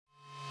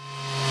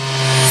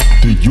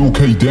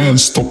UK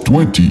Dance Top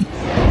 20,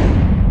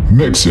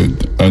 mixed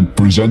and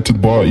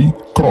presented by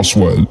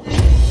Crosswell.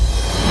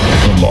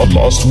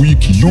 Last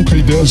week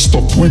UK Dance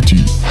Top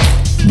 20,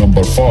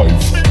 number 5.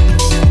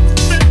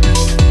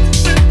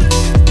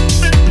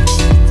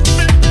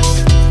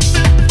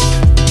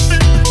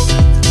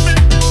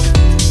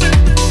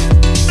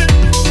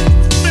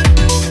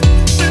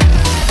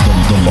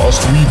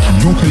 Last week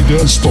UK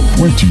Dance Top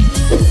 20,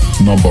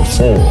 number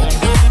 4.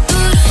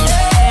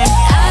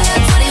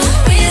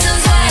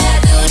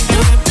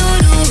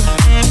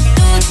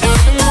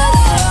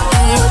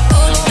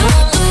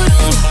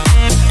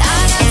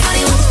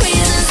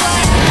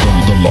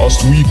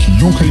 Last week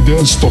UK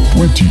Dance Top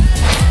 20,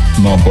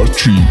 number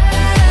 3.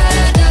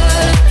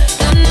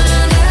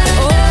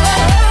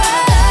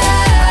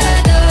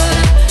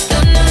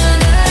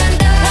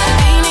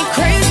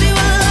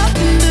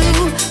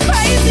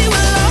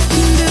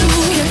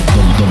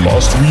 The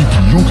last week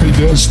UK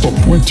Dance Top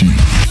 20,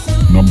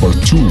 number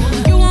 2.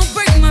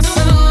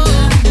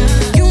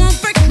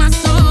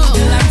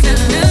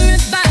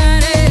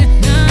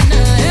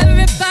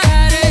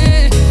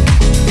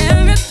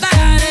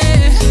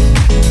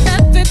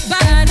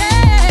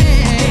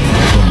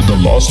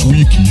 Last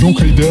week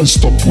UK Dance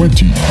Top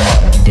 20,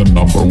 the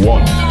number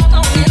 1.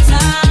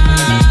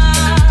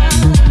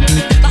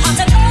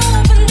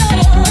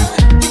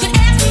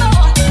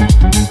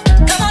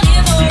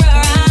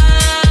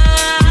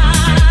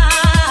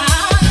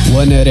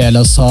 وناري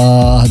على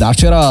صاد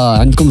عرفتي راه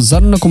عندكم الزر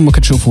انكم ما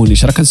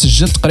كتشوفونيش، راه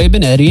كنسجل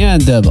تقريبا عريان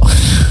دابا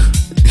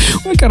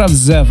وكرا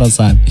بزاف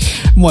اصاحبي.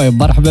 المهم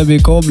مرحبا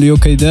بكم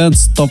اليوكي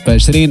دانس توب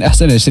 20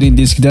 احسن 20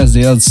 ديسك دانس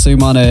ديال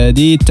السيمانه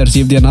هذه.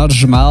 الترتيب ديال نهار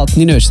الجمعه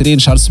 22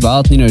 شهر 7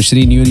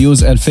 22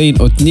 يوليوز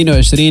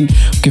 2022.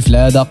 كيف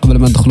العاده قبل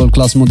ما ندخلوا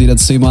الكلاسمون ديال هذه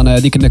السيمانه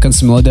هذه كنا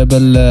كنسمعوا دابا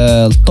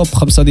التوب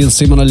 5 ديال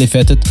السيمانه اللي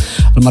فاتت.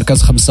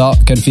 المركز 5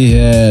 كان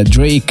فيه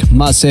دريك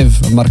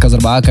ماسيف، المركز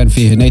 4 كان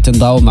فيه نيتن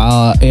داو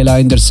مع إيلا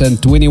اندرسون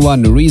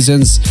 21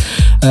 ريزونز.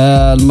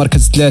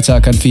 المركز 3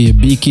 كان فيه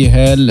بيكي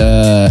هيل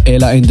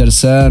إيلا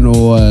اندرسون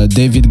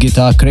وديفيد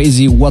جيتا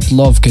كريزي وات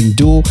لوف كان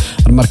دو.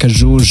 المركز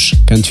 2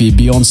 كانت فيه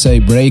بيونسي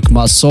بريك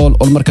مع سول.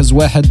 والمركز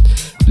 1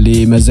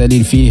 اللي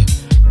مازالين فيه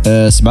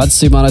 7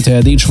 السيمانات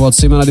هذه، نشوفوا هاد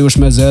السيمانه هذه واش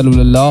مازال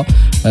ولا لا.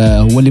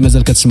 هو اللي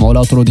مازال كتسمعوا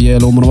لاوترو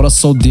ديالو من ورا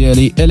الصوت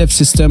ديالي الف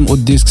سيستم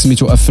والديسك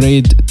سميتو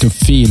افريد تو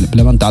فيل.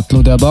 بلا ما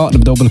نتعطلوا دابا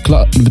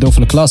نبداو في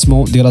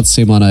الكلاسمون ديال هاد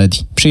السيمانه هذه.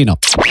 مشينا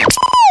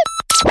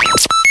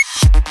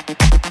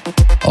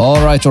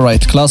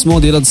alright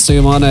كلاسمون ديال هاد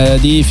السيمانه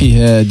هادي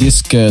فيه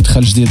ديسك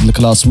دخل جديد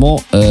للكلاسمون.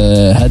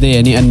 هذا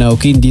يعني انه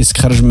كاين ديسك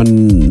خرج من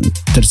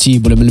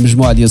الترتيب ولا من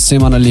المجموعه ديال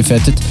السيمانه اللي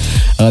فاتت.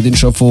 غادي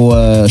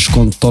نشوفوا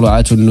شكون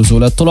الطلوعات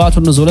والنزولات. الطلوعات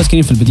والنزولات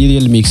كاينين في البدايه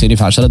ديال الميكس، يعني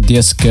في 10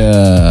 ديسك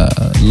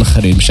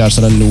الاخرين ماشي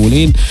 10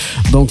 الاولين.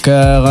 دونك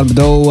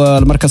غنبداو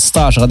المركز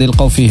 16 غادي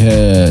نلقاو فيه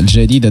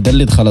الجديد هذا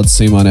اللي دخل هاد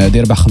السيمانه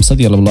هادي، ربح 5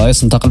 ديال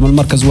البلايص. ننتقل من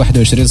المركز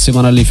 21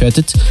 السيمانه اللي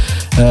فاتت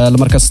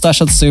المركز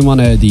 16 هاد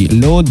السيمانه هادي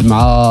لود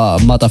مع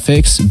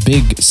ماتافيكس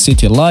بيج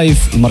سيتي لايف.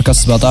 المركز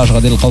 17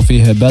 غادي نلقاو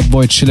فيه باد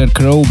بوي تشيلر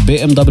كرو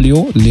بي ام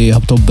دبليو اللي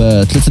هبطوا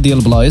بثلاثه ديال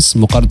البلايص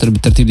مقارنه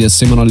بالترتيب ديال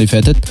السيمانه اللي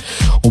فاتت،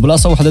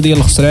 وبلاصه واحده ديال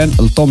الخسران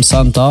لتوم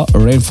سانتا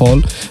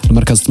رينفول.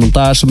 المركز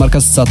 18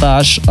 المركز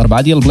 19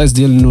 4 ديال البلايص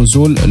ديال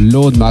النزول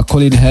لود مع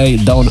كولين هاي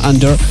داون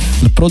اندر.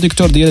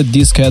 البروديكتور ديال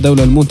الديسك هذا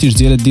ولا المنتج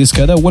ديال الديسك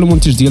هذا هو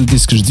المنتج ديال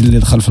الديسك الجديد اللي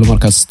دخل في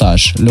المركز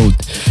 16 لود.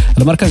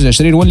 المركز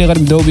 20 هو اللي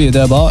غنبداو به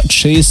دابا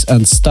تشيس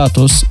اند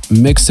ستاتوس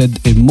ميكسد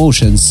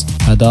ايموشنز.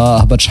 هذا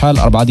هبط شحال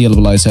 4 ديال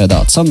البلايص.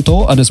 هذا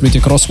تصنتو انا سميتي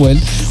كروسويل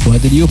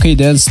وهذا اليوكي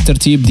دانس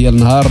الترتيب ديال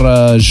نهار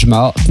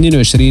الجمعه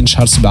 22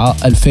 شهر 7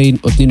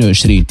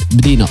 2022.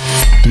 بدينا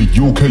The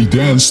UK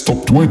Dance Top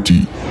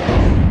 20,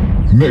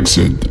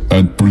 mixed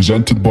and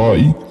presented by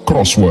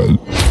Crosswell,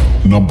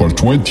 number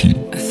 20.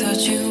 I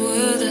thought you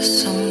were the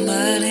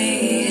somebody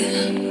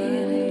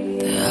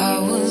that I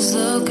was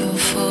looking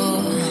for.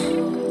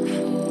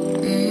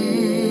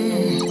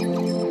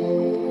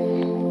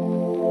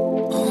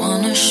 I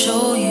wanna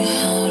show you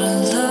how to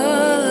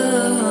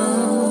love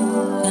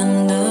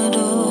and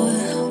adore.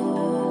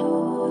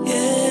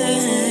 Yeah.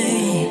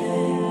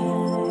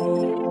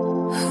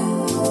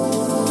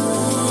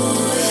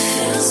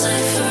 Feels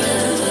like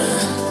forever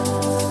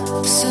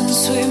since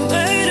we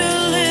made a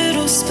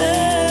little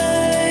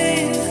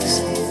space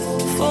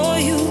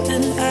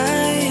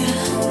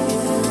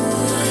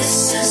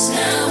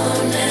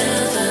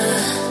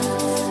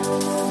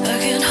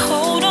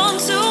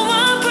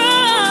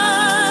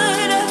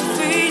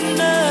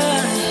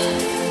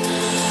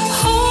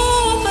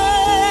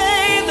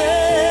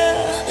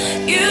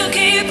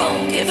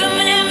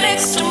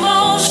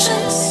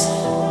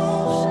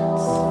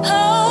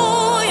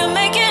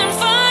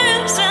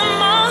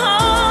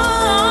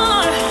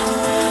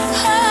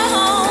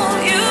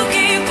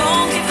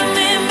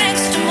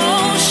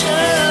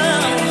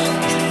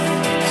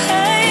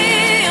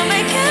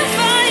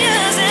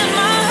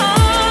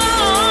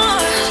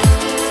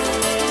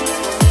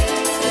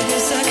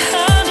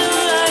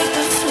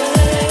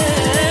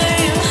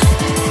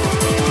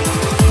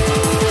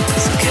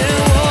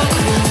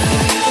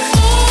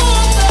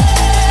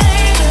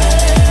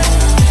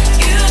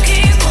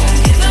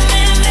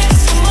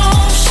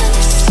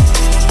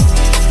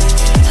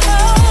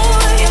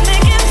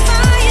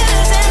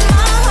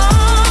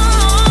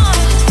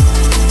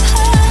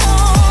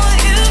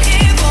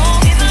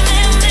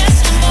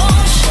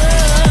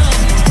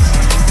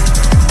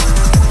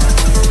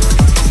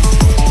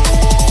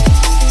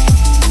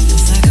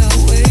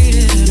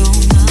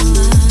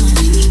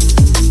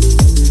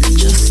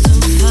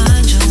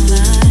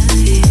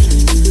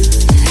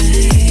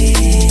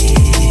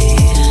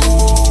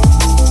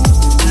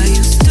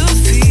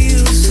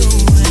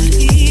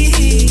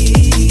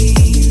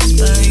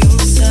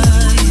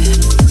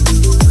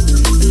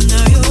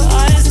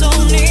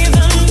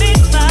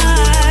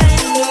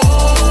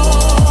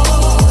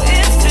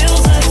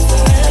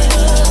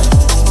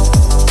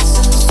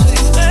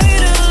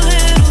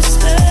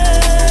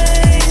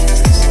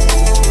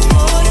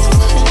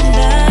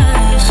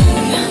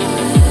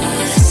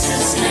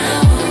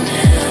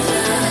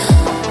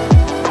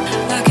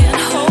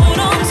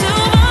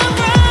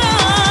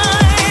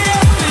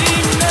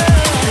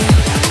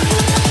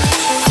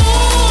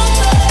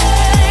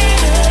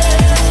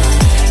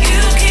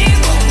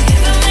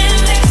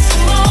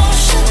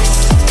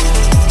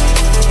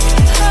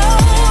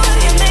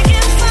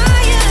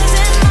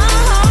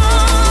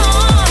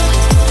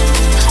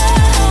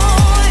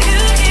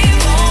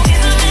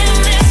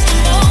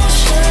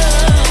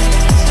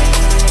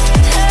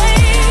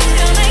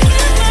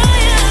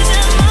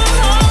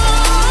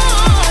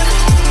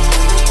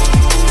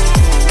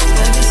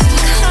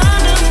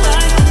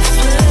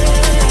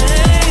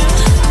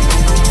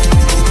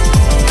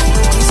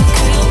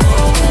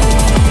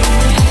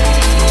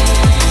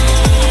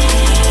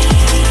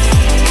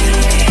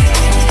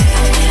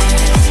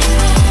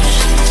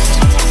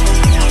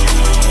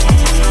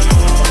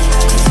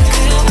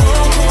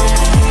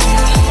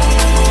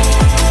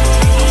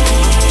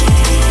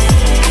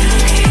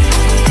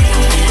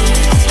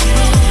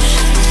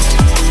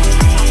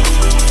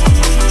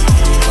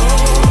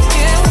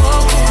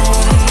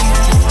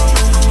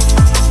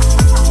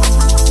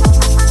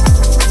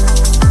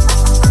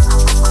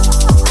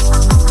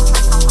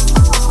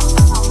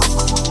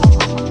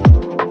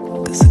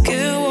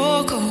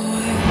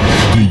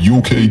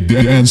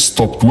Dance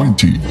Top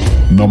 20,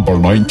 number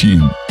 19.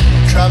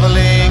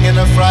 Traveling in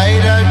a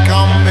freighter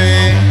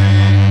combi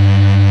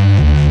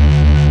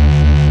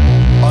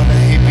on a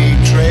hippie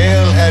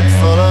trailhead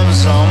full of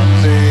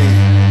zombies.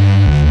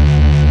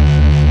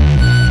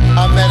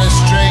 I met a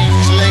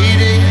strange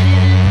lady,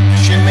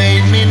 she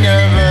made me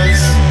nervous.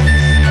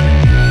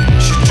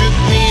 She took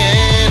me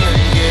in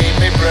and gave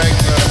me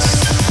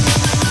breakfast.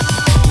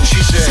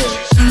 She said,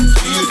 do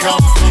you come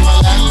from a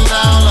land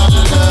down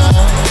under,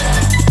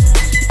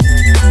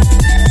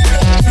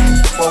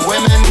 where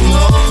women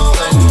glow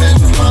and men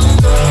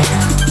wonder?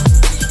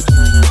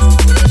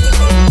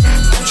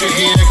 Can you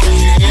hear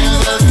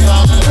the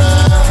thunder?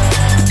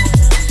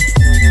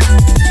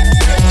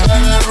 You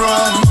better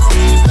run,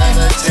 you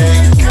better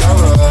take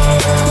cover.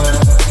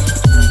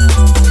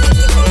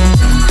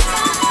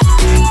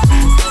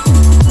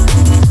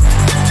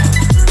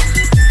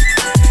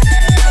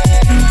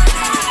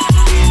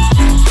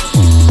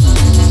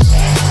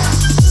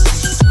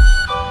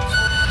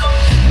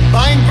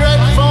 Buying bread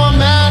from a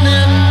man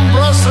in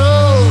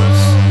Brussels.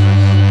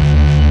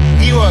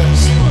 He was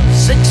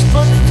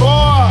 6'4"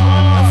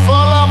 and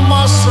full of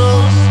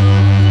muscle.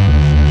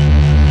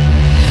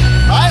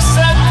 I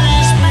said, do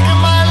you speak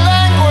my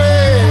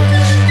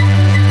language?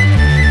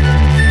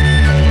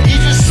 He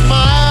just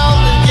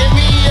smiled and gave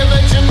me a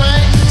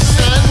Vegemite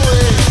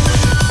sandwich.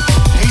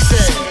 He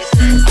said,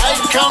 I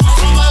come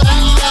from a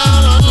land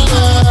down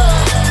under,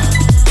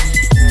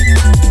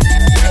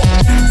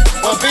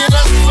 where beer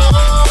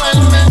flow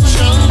and men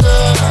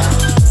chunder.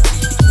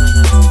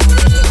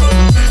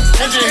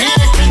 Can you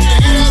hear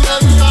the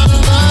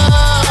thunder?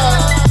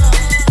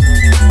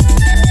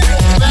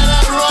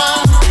 Better run,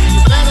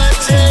 better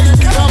take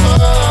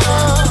cover.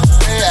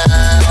 Yeah.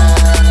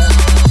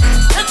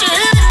 Can you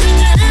hear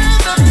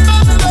the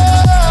thunder?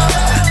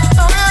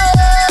 Oh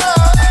yeah.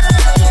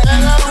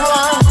 Better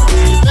run,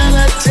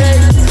 better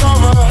take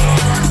cover.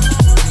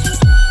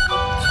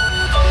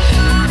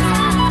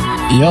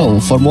 Yo,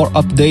 for more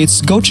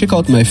updates, go check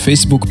out my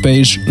Facebook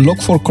page, look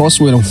for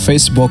Crosswell on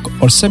Facebook,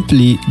 or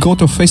simply go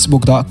to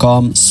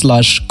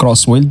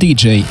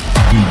facebook.com/CrosswellDJ.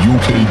 The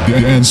UK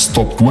Dance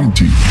Top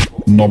 20,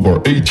 number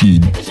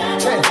 18.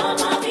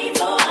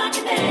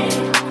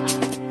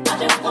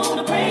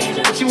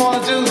 What you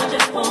wanna do?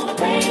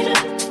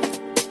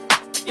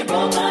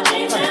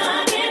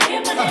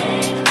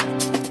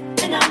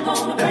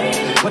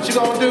 What you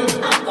gonna do?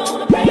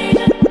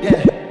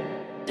 Yeah.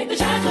 Take the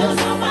shackles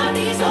off my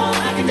knees so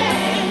I can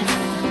dance.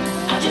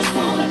 I just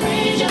wanna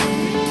praise you. I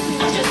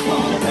just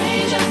wanna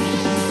praise you.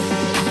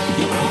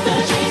 You broke the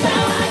chains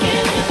out, I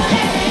can't lift my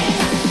hands.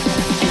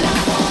 And I'm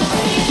gonna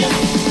praise you.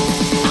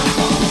 I'm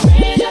gonna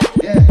praise you.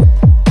 Yeah.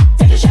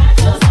 Take the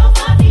shackles off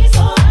my knees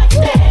so I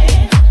can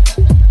dance.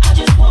 I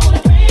just wanna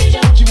praise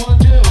you. What you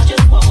wanna do? I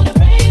just wanna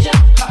praise you.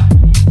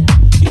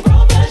 You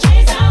broke the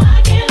chains out, I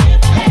can't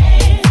lift my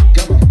hands.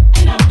 Come on.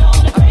 And I'm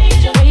gonna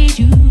praise you. Praise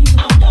you.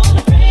 I'm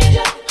gonna praise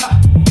you.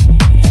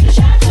 Take the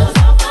shackles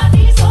off my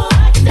knees so I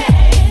can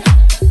dance.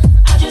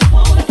 I just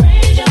wanna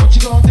praise you. What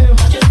you gonna do? I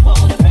just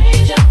wanna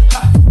praise you.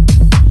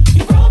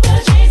 You broke the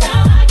chains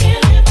out, I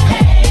can't lift my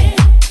hands.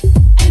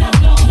 And I'm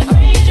gonna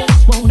praise you.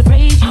 Just wanna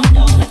praise you. I'm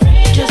gonna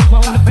praise you. Just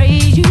wanna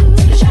praise you.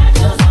 Take the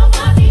shackles off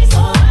my knees so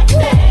I can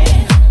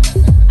dance.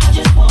 I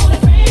just wanna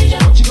praise you.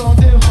 What you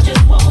gonna do? I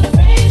just wanna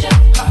praise you.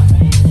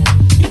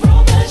 You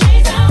broke the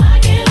chains out, I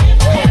can't lift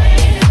my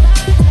hands.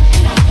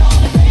 And I'm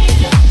gonna praise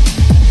you.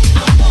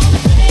 I'm gonna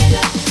praise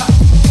you.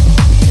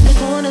 In the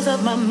corners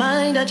of my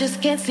mind, I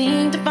just can't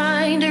seem to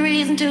find a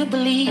reason to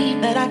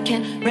believe that I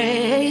can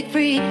break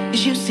free.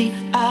 'Cause you see,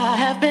 I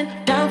have been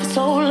down for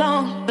so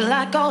long, but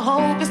like all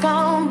hope is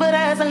gone. But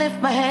as I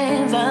lift my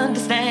hands, I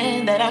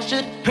understand that I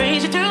should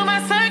praise you through my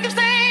Take the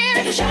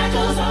circumstance.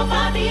 shackles off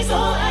my knees so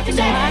I can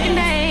So I can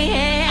dance.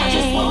 dance. I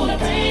just wanna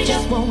praise you.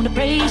 Just wanna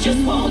praise I you. just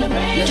wanna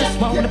praise you. Just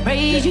wanna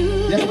praise you.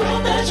 You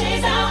broke the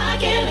chains out, I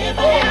can't lift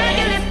my I can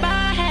hands. lift my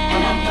hands.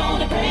 And I'm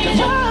gonna praise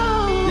you. Oh,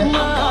 I'm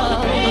gonna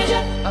praise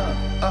you. Uh.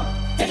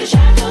 Take the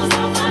shackles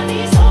off my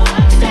knees so I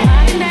can I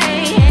can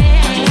dance.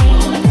 dance. I just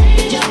wanna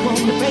praise you. Just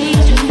wanna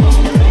praise you.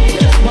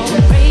 Just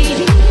wanna praise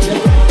you. You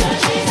broke the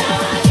chains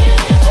out, I can't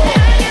lift my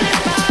hands.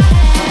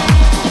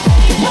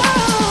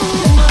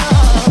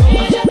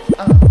 Praise you.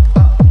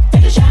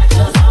 Take the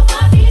shackles off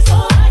my knees so I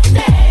can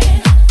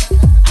dance.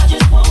 I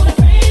just wanna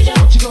praise you.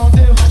 What you gonna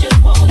do? I just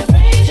wanna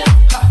praise you.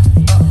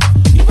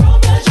 You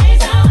broke the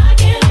chains out, I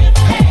can't lift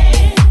my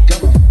hands.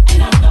 Come on.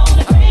 And I'm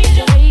gonna praise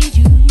you.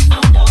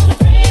 I'm gonna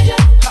praise you.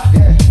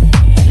 Yeah.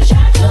 Take the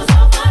shackles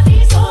off my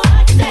knees so I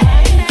can dance.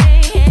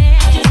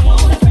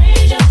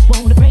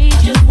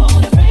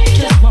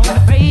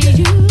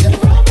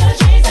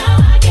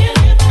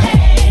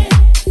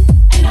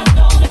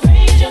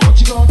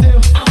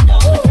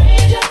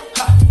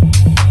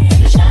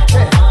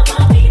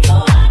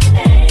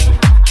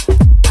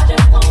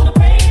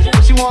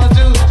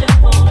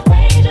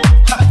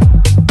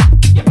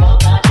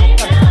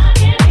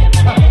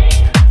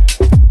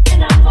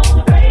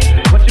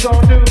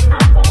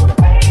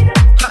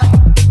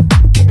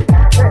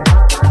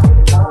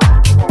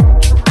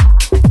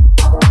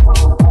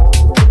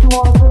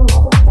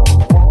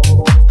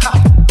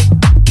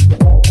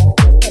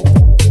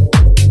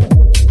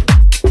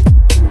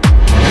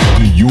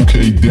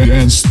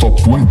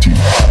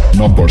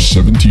 Number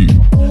 17.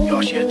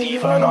 Yo, she a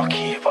diva and I'll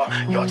keep her.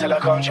 Yo, tell her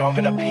come jump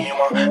in the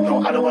beamer. No,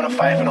 I don't wanna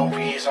fight for no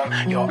reason.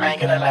 Yo, I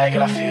ain't gonna lie,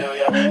 girl, I feel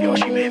ya. Yo,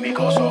 she made me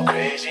go so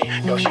crazy.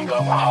 Yo, she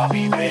got my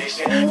heartbeat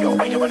racing. Yo,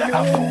 when you wanna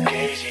have full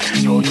crazy.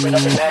 Yo, you been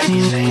up in like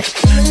these days.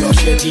 Yo,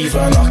 she a diva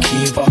and I'll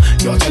keep her.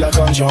 Yo, tell her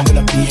come jump in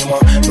the beamer.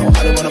 No,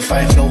 I don't wanna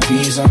fight for no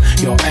reason.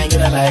 Yo, I ain't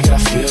gonna lie, girl, I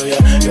feel ya.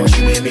 Yo,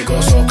 she made me go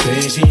so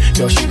crazy.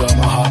 Yo, she got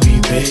my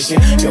heartbeat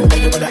racing. Yo,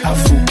 when you wanna have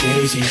full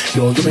crazy.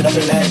 Yo, you been up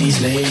in like these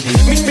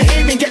ladies.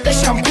 Misbehaving, get the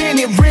champagne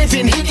in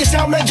raving. He gets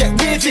down and get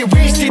with it,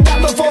 wasted.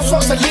 That love all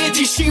sorts of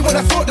ladies. She when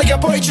I thought like a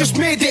boy just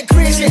made it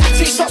crazy. I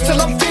take shots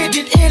till I'm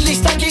faded.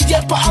 A-list, I get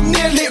yet, but I'm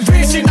nearly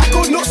racing. I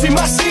go nuts in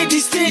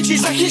Mercedes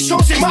stages. I hit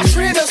shots in my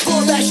trainers.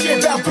 Blow that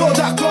shit, better blow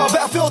that car.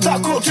 Better fill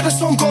that cup till the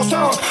sun goes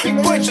down. Big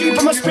boy cheap,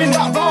 I'ma spin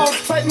that round.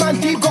 Fight man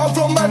deep, gotta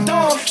run man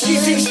down. She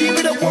thinks she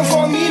be the one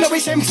for me. Now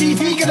it's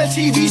MTV, get a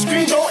TV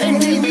screen. Don't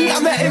envy me,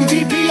 I'm an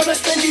MVP on a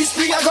spending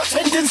spree. I got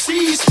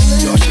tendencies.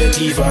 Yo, she a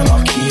diva and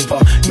I'll keep her.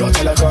 Yo,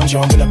 tell her come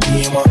jump in a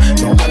beamer.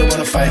 No, I don't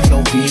wanna fight for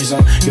no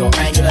reason. Yo,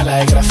 I ain't gonna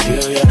lie, girl, I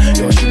feel ya.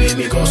 Yo, she made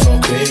me go so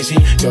crazy.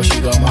 Yo, she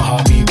got my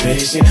heartbeat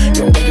racing.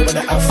 Yo, when you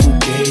wanna have full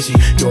crazy.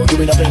 Yo, you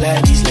been up in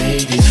like these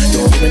ladies.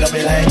 Yo, you been up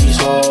in like these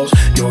hoes.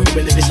 Yo, you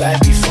been live this life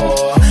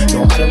before.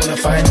 Yo, I don't wanna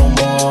fight no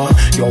more.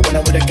 Yo, when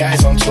I'm with the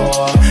guys on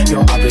tour.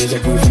 Yo, I blaze a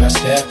groove and I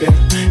step in.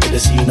 Get the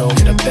scene,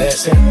 get a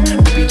blessing.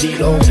 BBD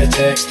low with the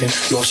texting.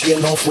 Yo, she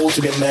ain't no fool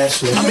to be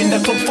messed with. I'm in the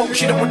club, folk,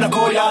 she don't wanna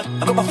go yard.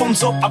 I got my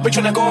thumbs up, I've been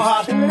tryna go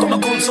hard. Got my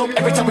guns up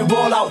every time we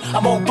roll out.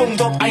 I'm all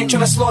bummed up, I ain't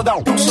tryna slow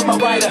down. Roots on my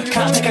rider,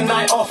 can't take a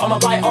night off. I'm a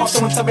write off,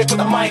 someone tell me put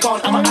the mic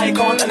on. I'm an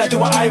icon and I do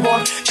what I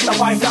want. She's my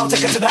wife now,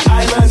 take her to the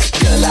islands.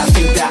 Girl, I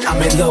think that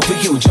I'm in love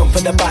with you. Jump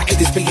in the back of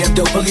this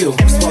BMW.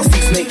 M-Sport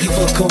seats make you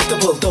feel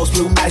comfortable. Those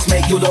blue eyes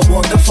make you look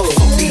wonderful.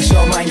 These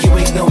your mind, you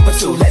ain't number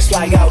two. Let's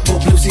fly out,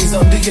 put blue seas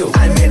under you.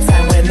 I made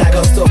time when I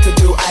got stuff to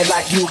do. I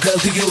like you, girl,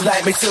 do you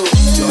like me too?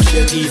 Yo, she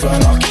a diva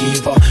and I'll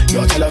keep her.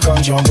 Yo, tell her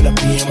come jump in a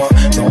beamer.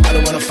 No, I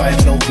don't wanna fight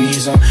for no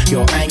reason.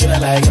 Yo, I ain't gonna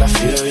lie, girl, I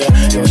feel ya.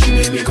 Yo, she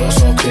made me go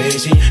so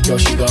crazy. Yo,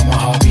 she got my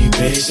heartbeat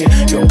racing.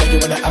 Yo, when you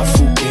wanna have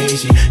full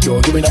crazy. Yo,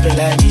 you been up in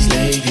like these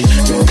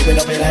ladies. Yo, you been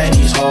up in like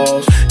these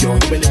hoes. Yo, you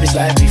been live this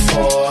life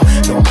before.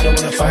 No, I don't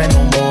wanna fight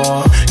no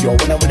more. Yo,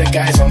 when I'm with the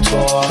guys on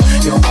tour.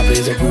 Yo, I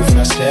blaze a groove and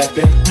I step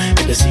in.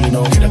 Get the scene,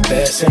 get a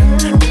blessing.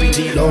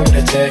 BBD low with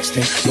the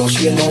texting. Yo,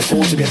 she ain't no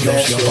fool to be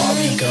blessed. Yo, she a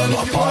Barbie girl,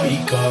 not a party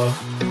girl.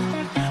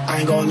 I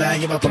ain't gon' lie,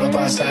 if I pull up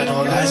outside,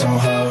 all eyes on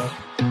her.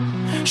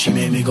 She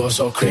made me go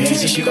so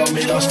crazy, she got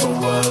me lost for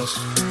words.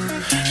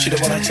 She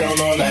don't wanna tell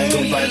no lie,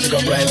 go blind to go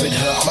blind with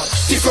her. I'm a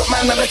different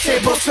man on the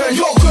table turn.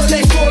 Your girl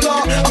ain't fall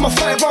on, I'm a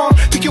fight on.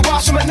 Pick your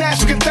ass from a nice,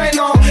 we can dine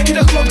on. Hit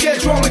the club, get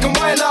drunk, we can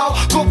wild out.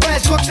 Go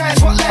bad, go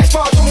times, what life's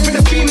for. Jump in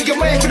the beam, we can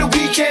wait for the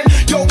weekend.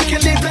 Yo, we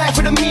can live life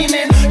with a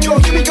meaning. Yo,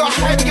 you ain't got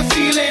high, we can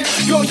feeling.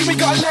 Yo, you ain't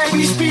got a lie when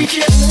you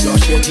speaking. Yo,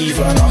 she a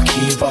diva and I'll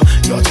keep her.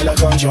 Yo, tell her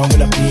come jump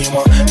in a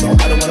beamer. No,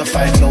 I don't wanna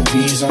fight for no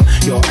reason.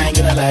 Yo, I ain't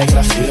gonna lie, girl,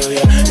 I feel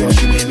ya. Yo,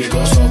 she made me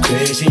go so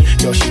crazy.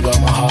 Yo, she got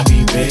my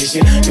heartbeat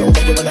racing. Yo,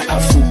 when you wanna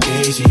have full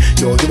crazy.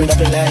 Yo, you been up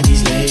in like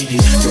these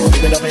ladies. Yo,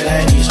 you been up in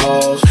like these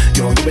hoes.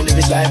 Yo, you been live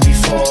this life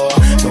before.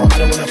 Yo, I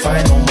don't wanna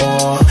fight no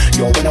more.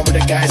 Yo, when I'm with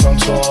the guys on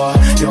tour.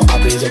 Yo, I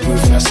blaze a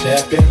groove and I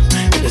step in.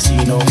 Get the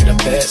scene, get a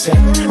blessing.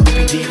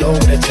 BBD low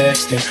with the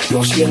texting.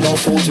 Yo, she ain't no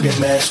fool to be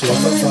messed with.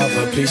 Her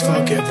father, please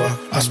forgive her.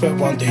 I swear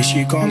one day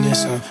she gon'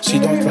 listen. She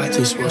don't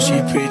practice what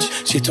she preach.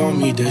 She told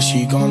me that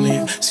she gon'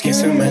 leave. Skin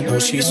cement, no,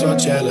 she's so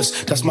jealous.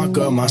 That's my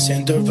girl, my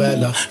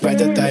Cinderella.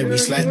 Ride or die, we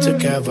slide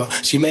together.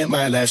 She made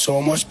my life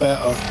so much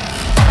better.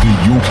 The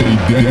UK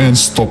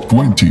Dance Top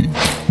 20.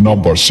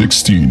 Number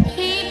 16. People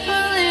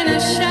in a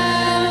shower,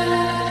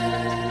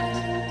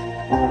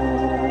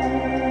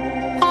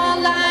 all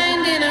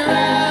lined in a row.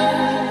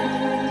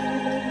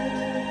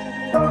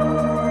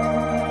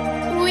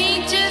 We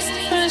just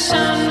push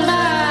on by.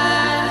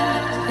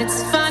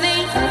 It's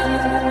funny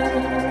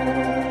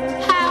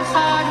how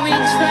hard we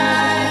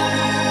try.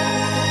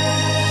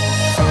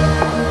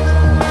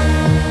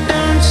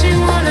 Don't you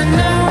wanna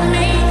know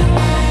me?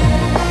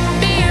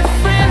 Be a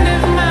friend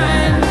of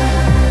mine.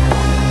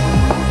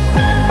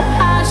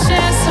 I'll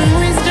share some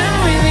wisdom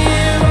with you.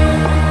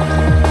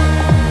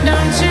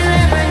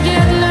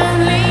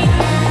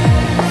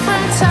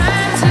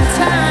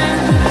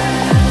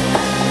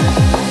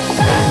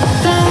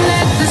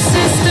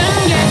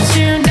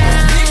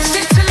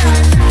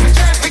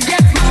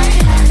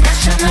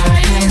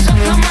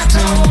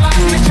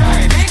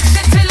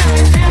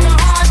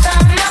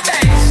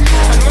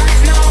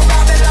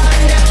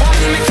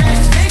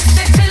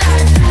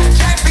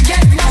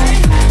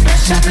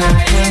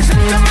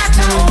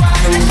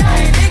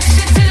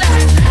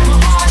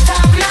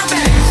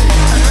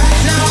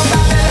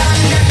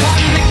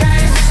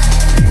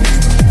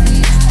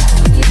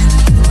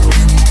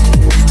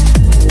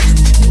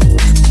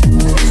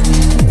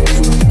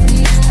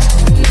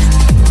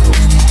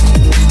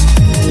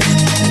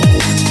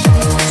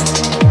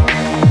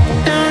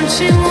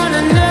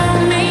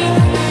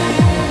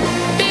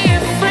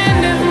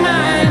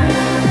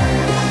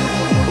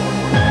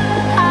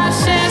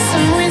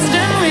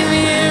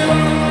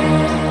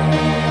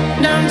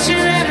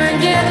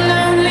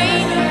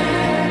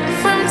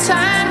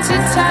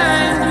 of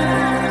time.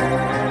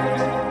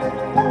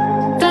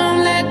 Don't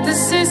let the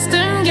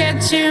system get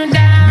you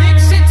down. Mix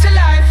it to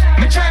life,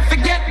 me try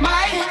forget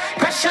my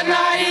pressure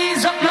now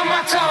ease up no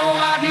matter how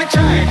hard me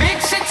try. Mix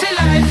it to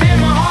life, in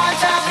my heart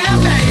have no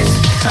place.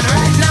 And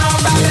right now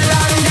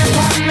Babylon they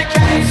want me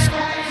case.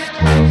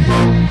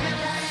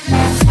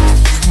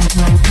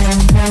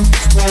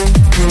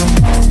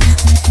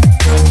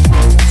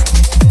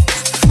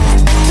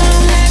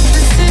 Don't let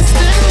the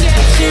system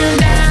get you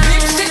down.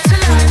 Mix it to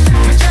life,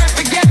 me try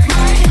forget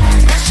my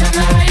pressure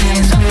now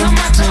ease up no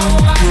matter how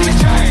hard me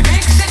try.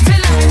 Mix it to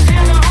life,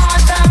 in my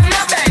heart have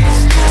no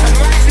base. And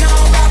right now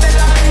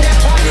Babylon they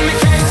want me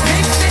case.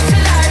 Mix it to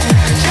life,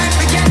 try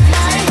forget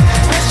my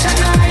pressure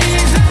now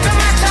ease up no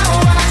matter how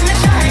hard me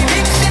try.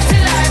 Mix it to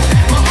life,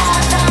 my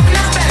heart have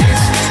no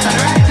base. And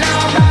right now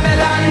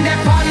Babylon they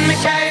want me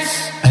case.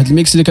 هاد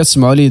الميكس اللي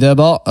كتسمعوا ليه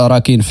دابا راه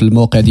كاين في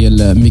الموقع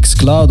ديال ميكس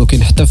كلاود،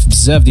 وكاين حتى في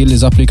بزاف ديال لي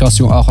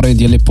زابليكاسيون اخرين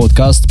ديال لي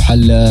بودكاست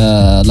بحال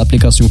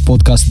لابليكاسيون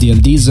بودكاست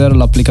ديال ديزر،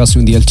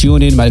 لابليكاسيون ديال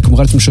تيونين. ما عليكم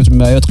غير تمشيو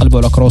تمايا تقلبوا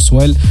على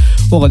كروسويل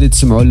وغادي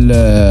تسمعوا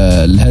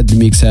لهاد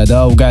الميكس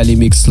هذا وكاع لي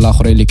ميكس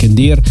الاخرين اللي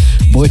كندير.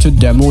 بغيتو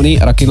تدعموني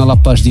راه كاينه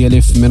لاباج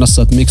ديالي في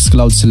منصه ميكس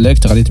كلاود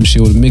سيليكت، غادي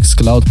تمشيو ل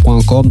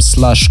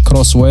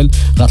mixcloud.com/crosswell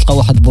غتلقاو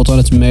واحد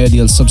البوطونه تمايا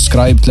ديال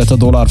سبسكرايب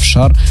 $3 في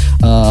الشهر.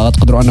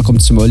 غتقدروا انكم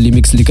تسمعوا لي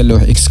ميكس اللي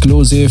كنلوح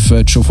اكسكلوزيف،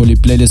 تشوفوا لي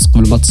بلاي ليست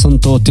قبل ما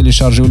تصنتوا،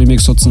 تيليشارجيو لي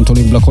ميكس وتصنتوا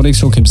لي بلا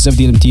كونيكسيون. كاين بزاف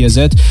ديال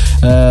الامتيازات.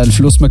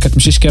 الفلوس ما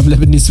كتمشيش كامله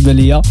بالنسبه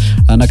ليا،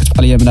 انا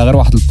كتبقى ليا منها غير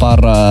واحد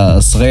البار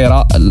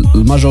صغيره.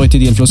 الماجوريتي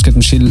ديال الفلوس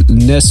كتمشي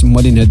للناس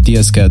مالين هاد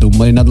الدياسك هادو،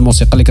 مالين هاد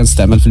الموسيقى اللي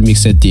كنستعمل في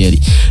الميكسات ديالي.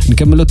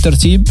 نكملوا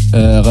الترتيب.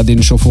 غادي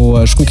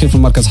نشوفوا شكون كاين في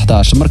المركز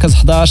 11. المركز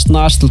 11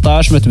 12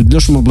 13 ما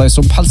تبدلوش من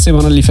بلايصهم بحال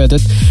السيمانه اللي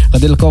فاتت.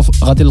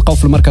 غادي نلقاو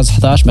في المركز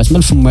 11 مع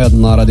تمل فم هاد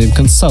النهار هذه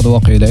يمكن الصاد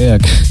واقيلا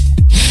ياك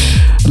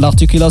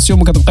الارتيكولاسيون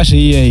ما كتبقاش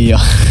هي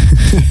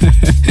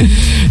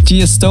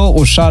تيستو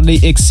وشارلي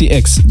اكس سي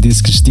اكس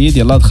ديسك جديد.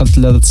 يلا دخلت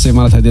لهاد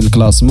السيمانات هذه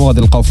الكلاسمون.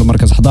 غادي نلقاو في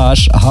المركز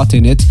 11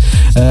 هاتينيت.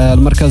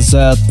 المركز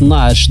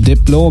 12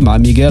 ديبلو مع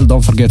ميغيل دون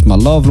فورغيت ماي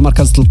لوف.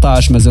 المركز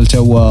 13 مازال تا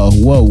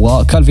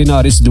هو كالفين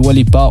هاريس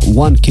دواليبا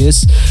وان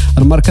كيس.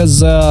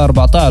 المركز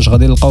 14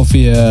 غادي نلقاو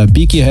فيه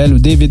بيكي هيل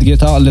وديفيد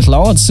غيتا اللي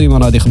طلعوا هاد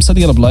السيمانه هذه 5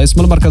 ديال البلايص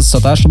من المركز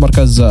 19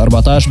 للمركز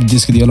 14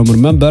 بالديسك ديالهم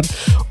ريمبر.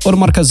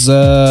 والمركز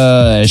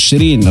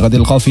 20 غادي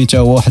نلقاو فيه تا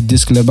هو واحد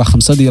الديسك اللي باع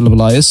 5 ديال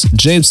البلايص،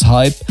 جيمس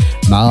هايب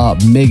مع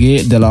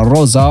ميغي دي لا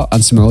روزا.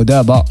 نسمعوا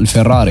دابا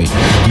الفيراري.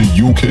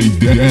 The UK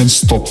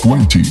Dance Top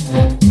 20,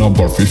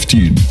 number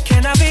 15.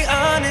 Can I be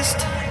honest?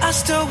 I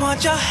still want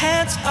your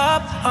hands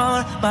up on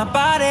my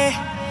body.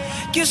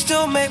 You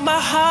still make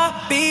my heart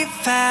beat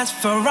fast.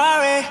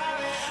 Ferrari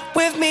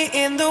with me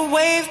in the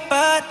wave,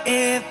 but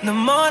in the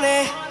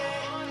morning.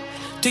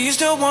 Do you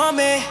still want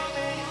me?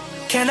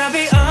 Can I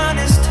be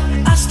honest?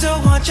 I still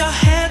want your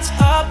hands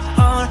up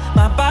on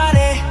my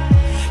body.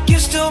 You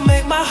still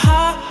make my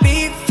heart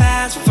beat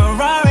fast.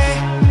 Ferrari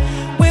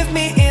with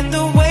me in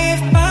the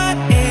wave, but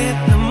in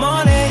the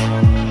morning.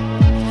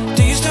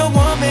 Do you still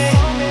want me?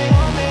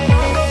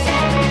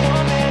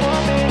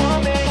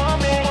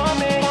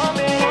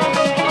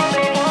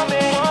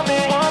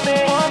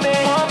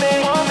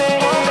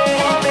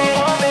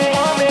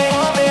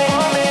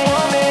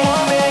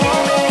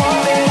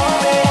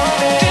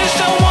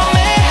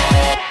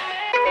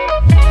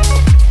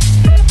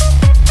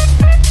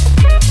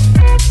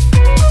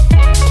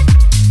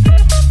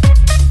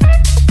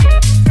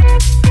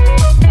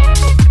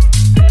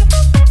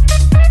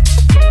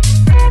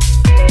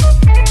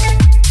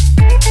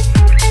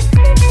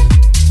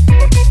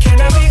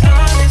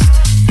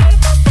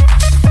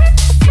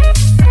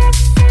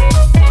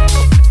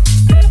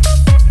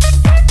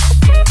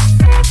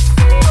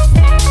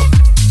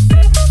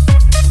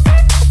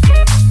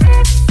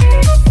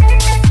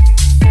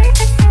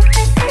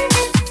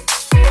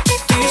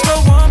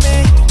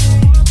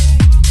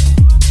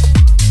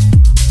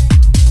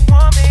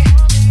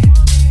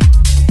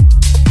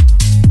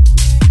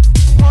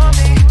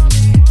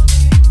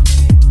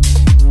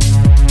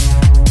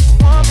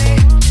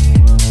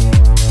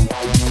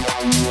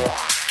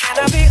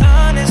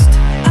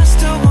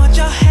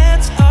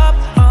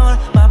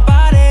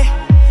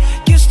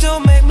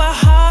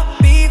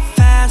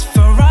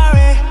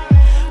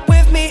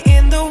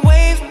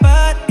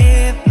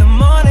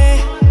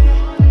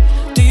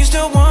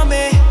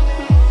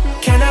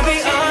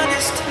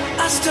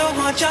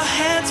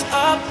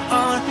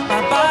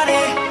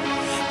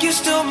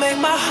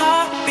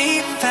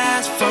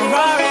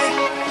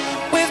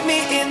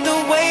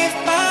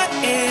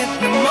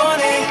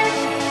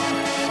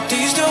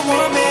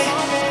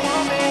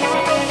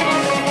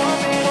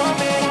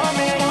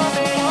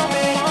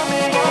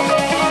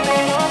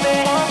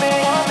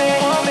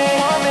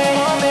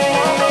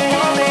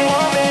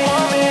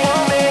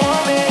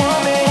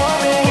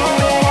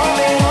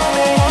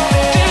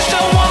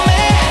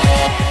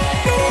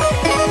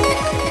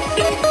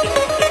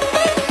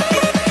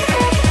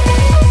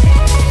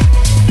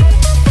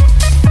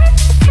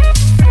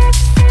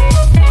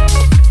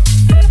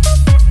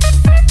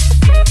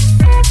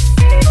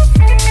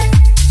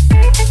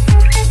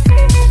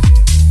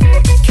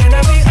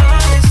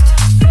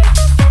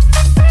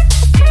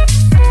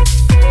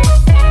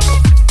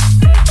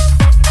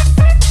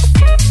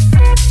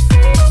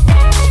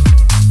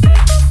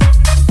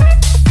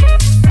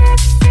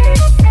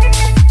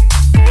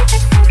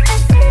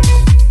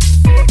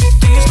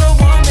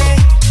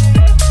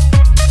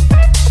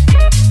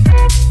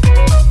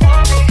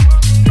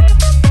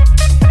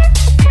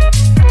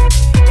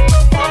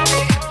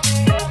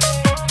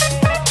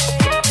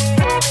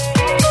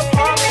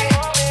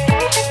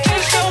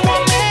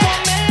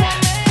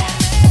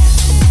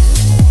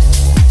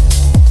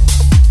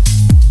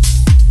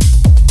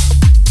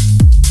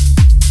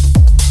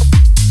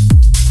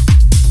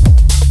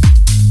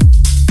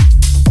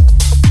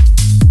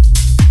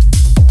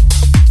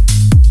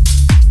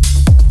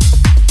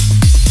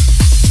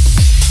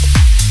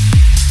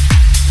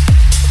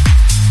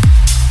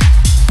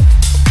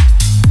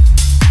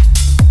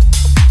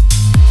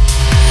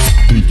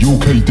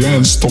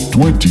 Dance Top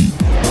 20.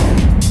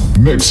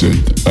 Mixed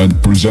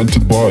and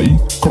presented by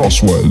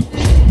Crosswell.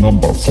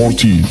 Number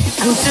 14.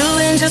 I'm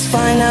doing just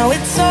fine now,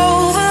 it's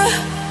over.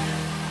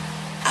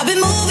 I've been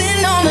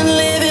moving on and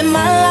living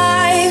my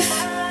life,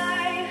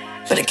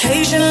 but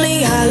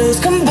occasionally I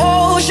lose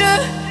composure,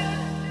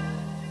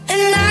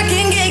 and I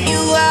can get you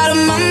out of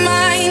my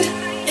mind.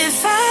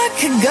 If I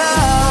could go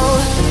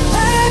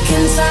back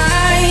in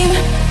time,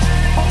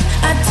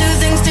 I'd do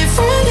things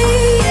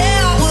differently,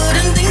 yeah, I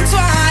wouldn't think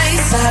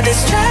twice. I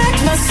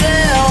distract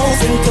myself,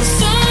 think of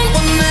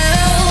someone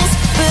else,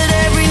 but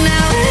every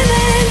now and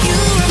then you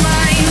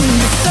remind me.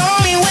 It's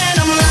only when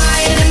I'm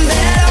lying in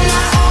bed on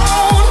my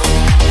own,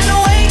 and I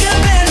wake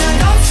up and I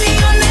don't see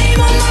your name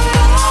on my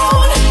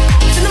phone.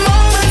 It's in the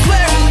moments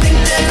where I think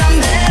that I'm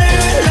better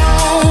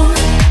alone.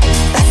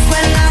 That's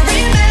when I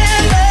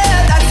remember,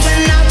 that's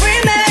when I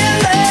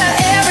remember.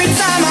 Every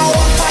time I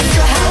walk past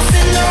your house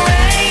in the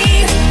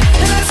rain,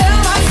 and I tell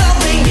myself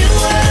that you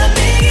were the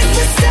biggest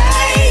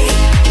mistake.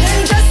 And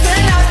just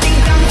when I think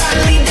I'm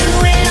finally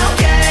doing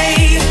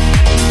okay,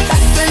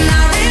 that's when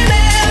I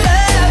remember,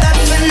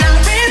 that's when I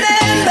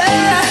remember.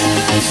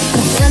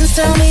 My friends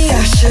tell me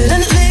I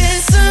shouldn't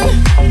listen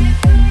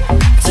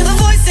to the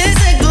voices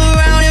that go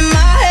round in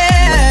my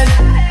head,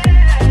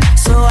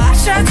 so I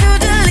try to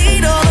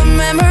delete all the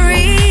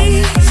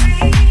memories,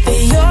 but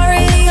you're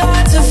really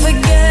hard to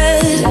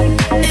forget.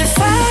 If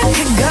I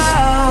could go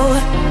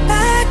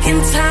back in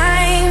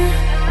time,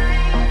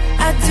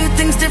 I'd do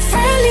things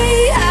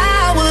differently,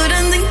 I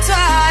wouldn't think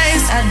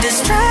twice. I'd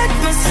distract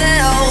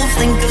myself,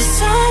 think of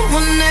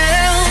someone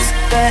else,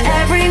 but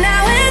every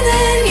now and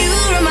then you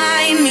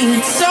remind me.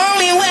 It's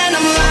only when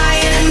I'm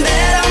lying in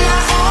bed on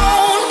my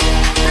own,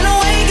 and I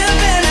wake up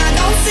and I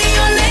don't see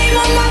your name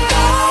on my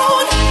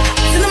phone.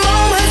 It's in the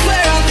moments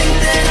where I think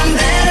that I'm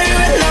better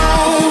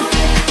alone.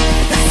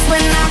 That's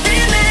when I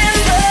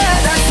remember,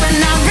 that's when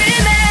I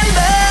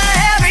remember.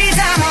 Every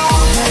time I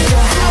walk past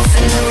your house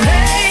in the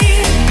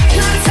rain,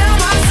 and I tell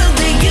myself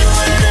that you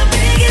were the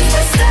biggest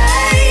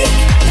mistake.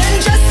 And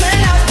just when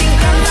I think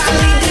I'm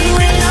finally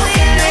doing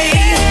okay,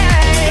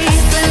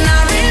 that's when I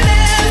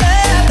remember,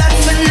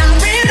 that's when I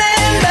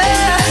remember.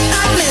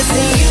 I'm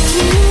missing you.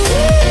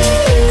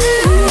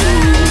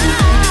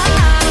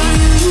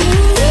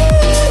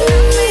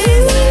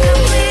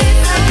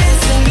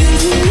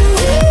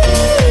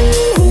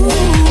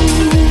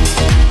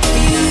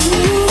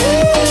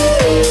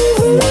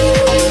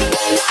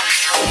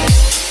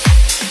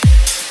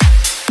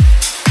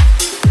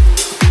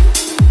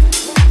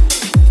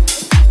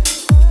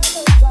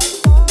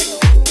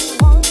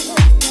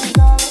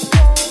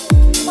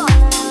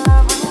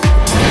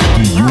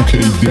 The UK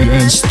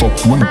Dance Top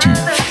 20.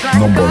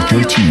 Number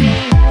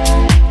 13.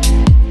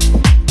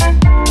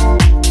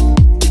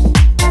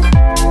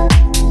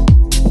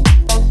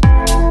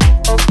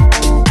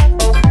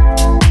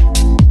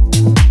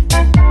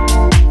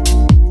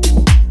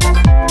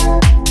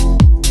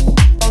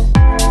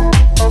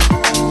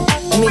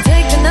 Let me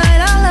take the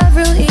night I love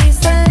real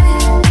easy,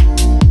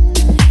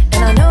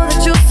 and I know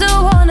that you still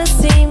wanna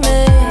see me.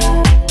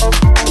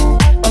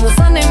 On the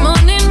Sunday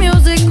morning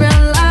music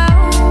ran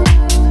loud.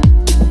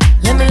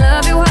 Let me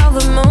love you while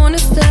the moon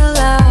is still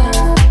out.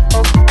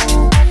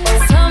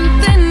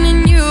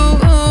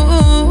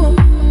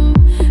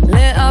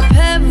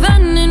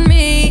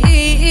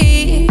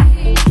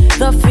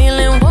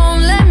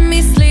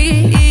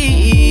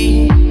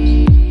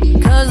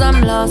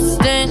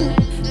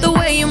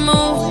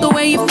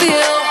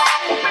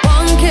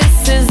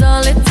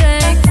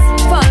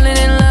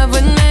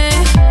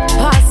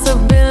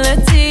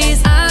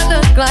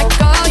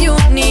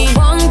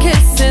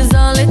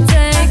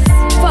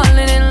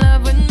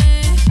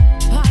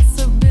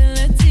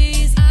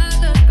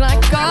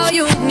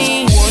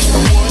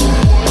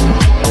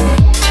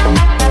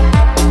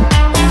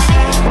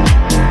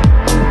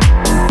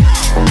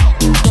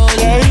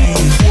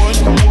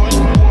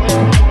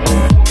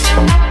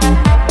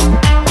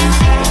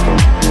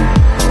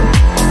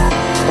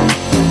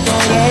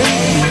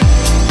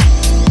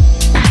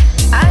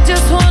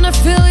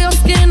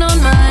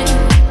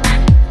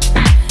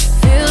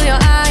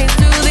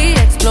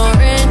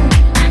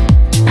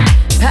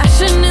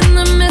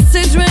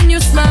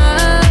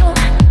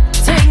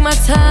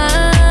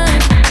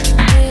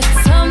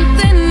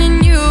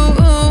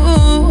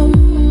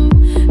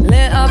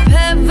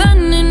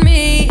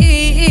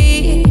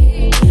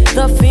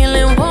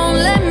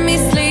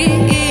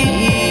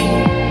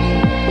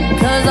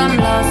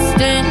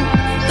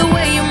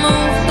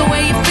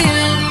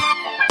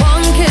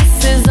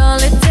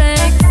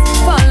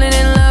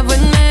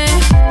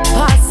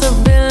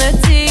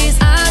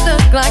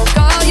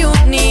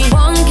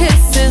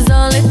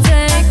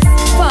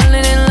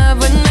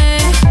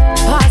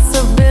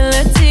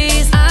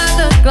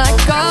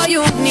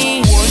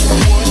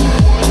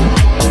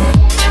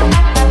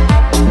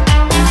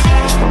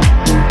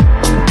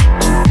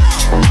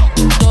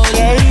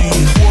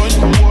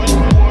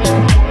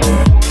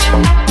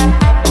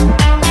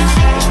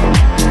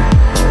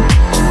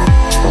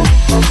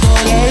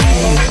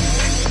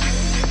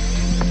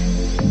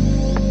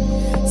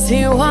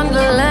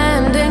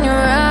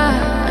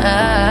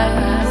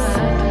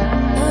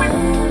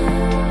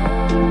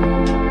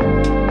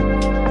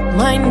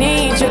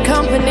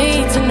 company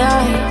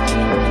tonight.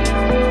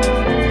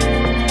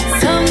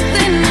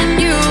 Something in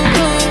you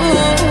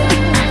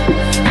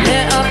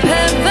lit up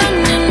heaven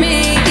in me.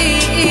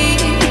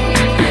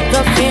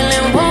 The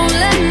feeling won't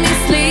let me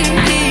sleep,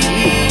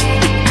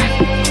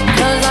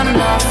 'cause I'm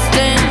lost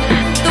in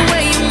the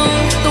way you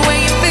move, the way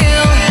you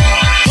feel.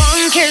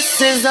 One kiss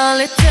is all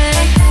it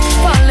takes,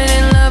 falling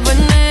in love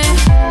with me.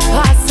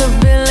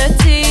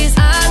 Possibilities, I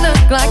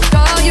look like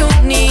all you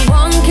need.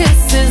 One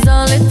kiss is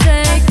all it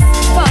takes,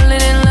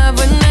 falling in love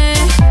with me.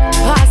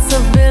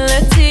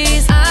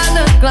 Possibilities, I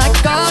look like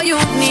all you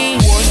need.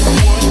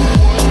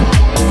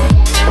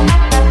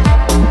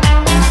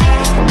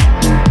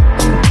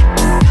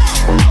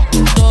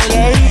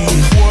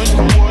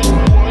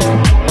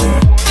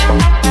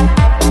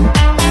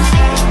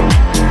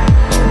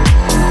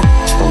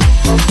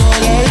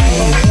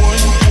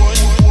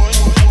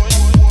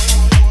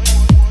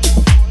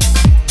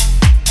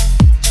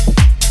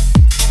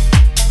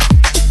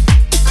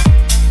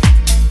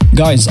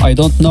 Guys, I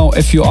don't know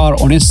if you are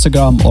on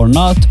Instagram or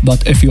not,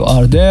 but if you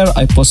are there,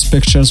 I post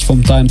pictures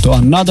from time to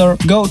another.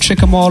 Go check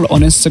them all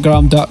on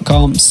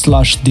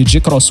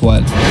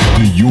Instagram.com/DJCrosswell.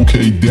 The UK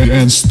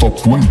Dance Top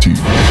 20.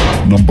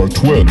 Number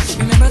 12.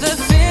 Remember the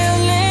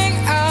feeling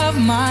of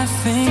my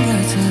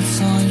fingertips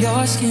on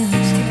your skin,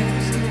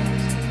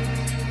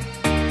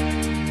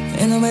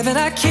 and the way that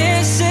our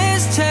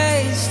kisses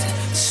taste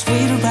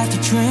sweeter after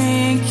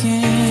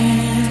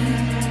drinking,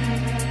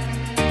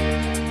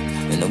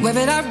 and the way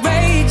that I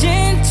rage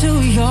into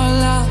your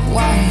love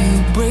while you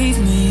breathe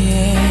me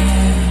in,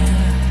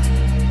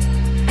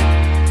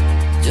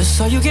 just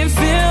so you can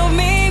fill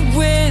me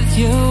with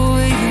you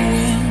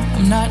even when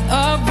I'm not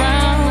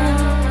around.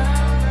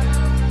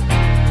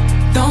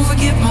 Don't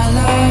forget my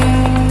love.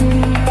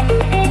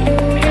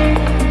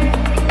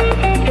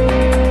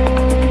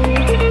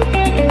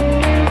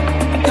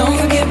 Don't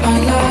forget my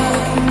love.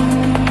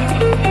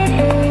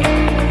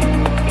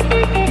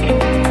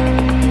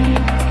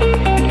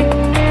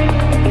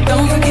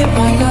 Don't forget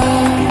my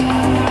love.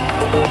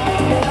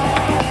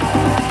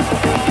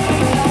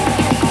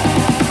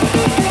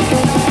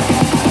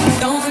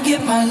 Don't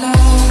forget my love.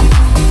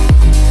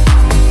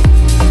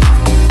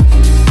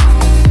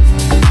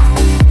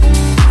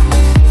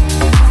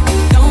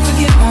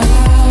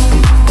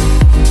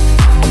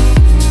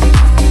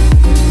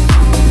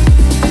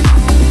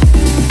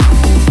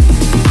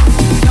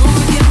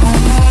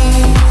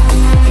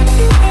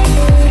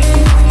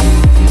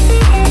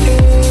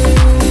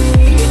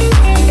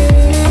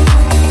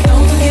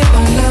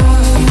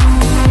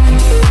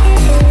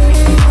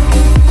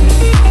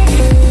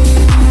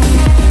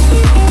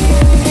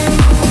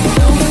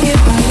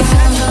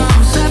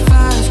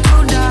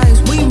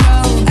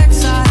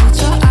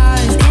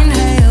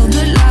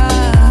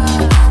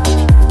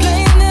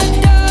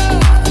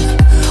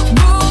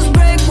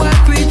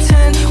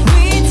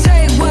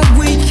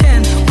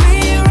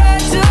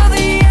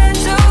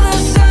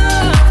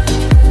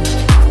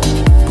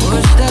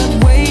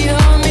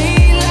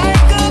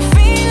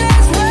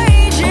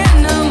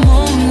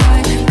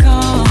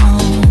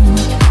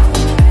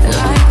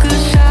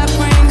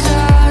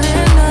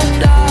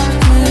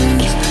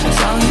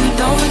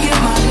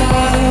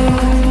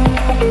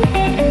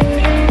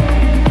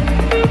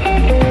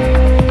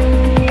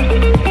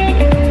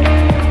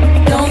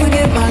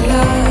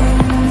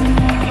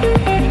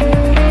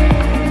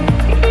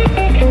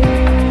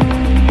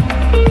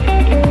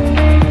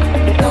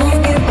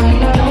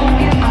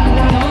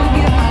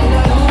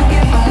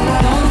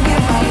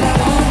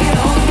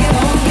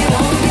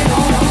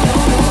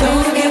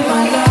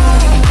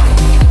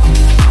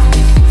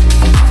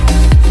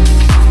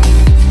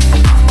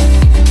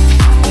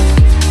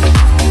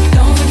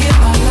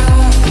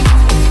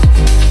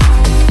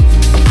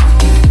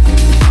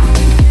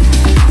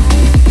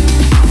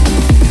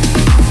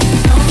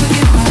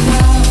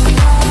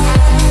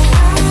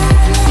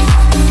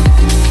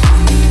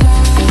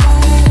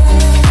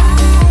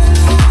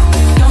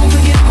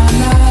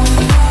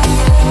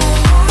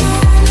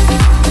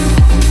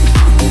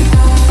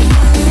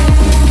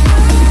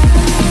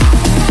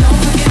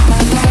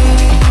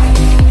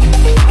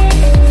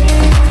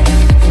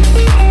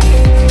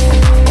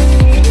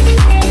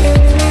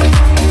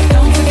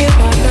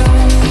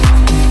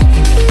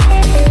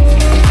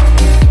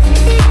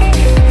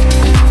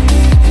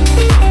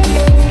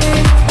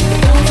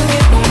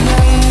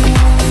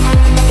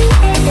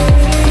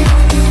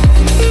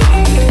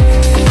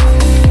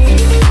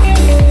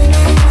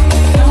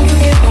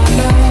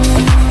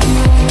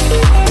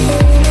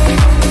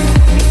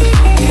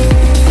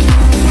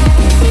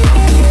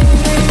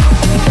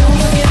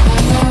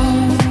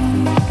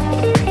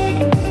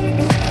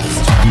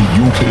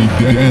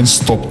 Dance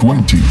Top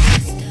 20.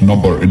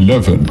 Number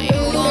 11.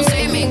 You won't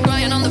see me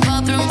crying on the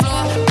bathroom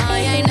floor. I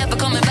ain't never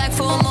coming back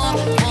for more.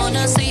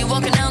 Wanna see you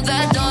walking out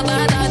that door.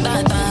 Bye, bye,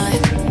 bye, bye.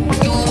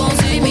 You won't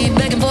see me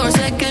begging for a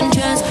second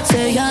chance.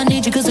 Say I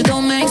need you 'cause it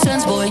don't make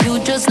sense. Boy, you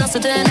just lost a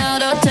 10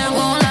 out of 10.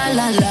 Won't lie,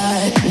 lie,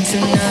 lie.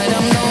 Tonight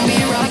I'm gonna be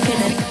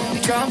rocking it,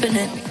 dropping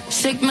it.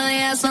 Shake my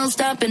ass, no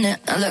stopping it.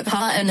 I look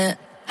hot in it,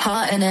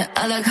 hot in it.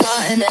 I look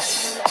hot in it.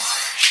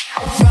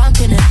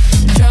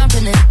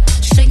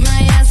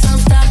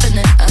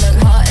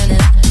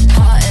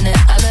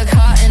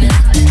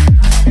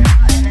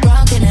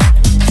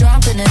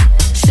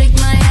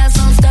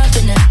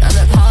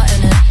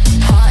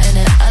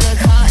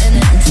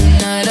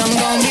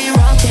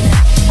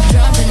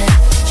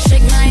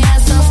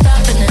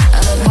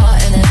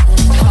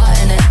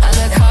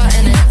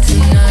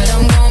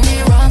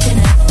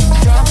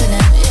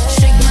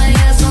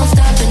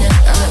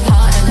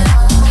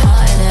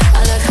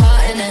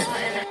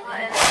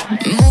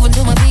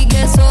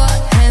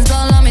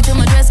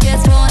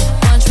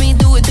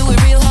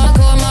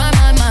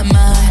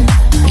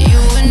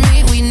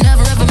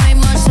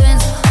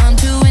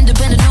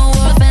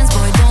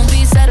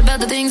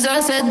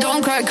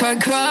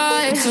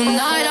 cry.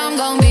 Tonight I'm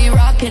gonna be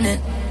rocking it,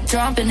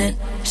 dropping it.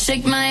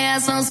 Shake my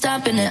ass, I'm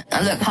stopping it.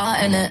 I look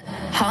hot in it,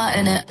 hot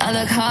in it. I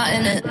look hot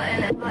in it.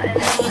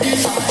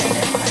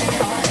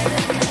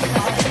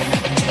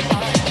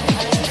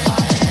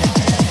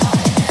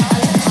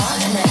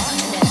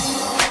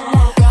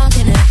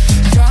 Rocking it,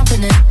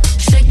 dropping it.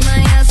 Shake my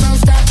ass, I'm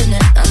stopping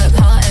it. I look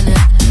hot in it,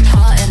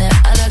 hot in it.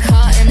 I look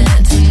hot in it.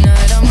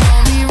 Tonight I'm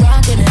gonna be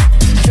rocking it,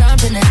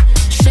 dropping it.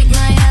 Shake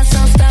my ass,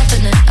 I'm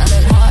stopping it. I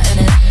look hot in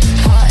it,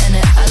 hot in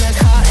it. I look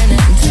hot in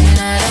it.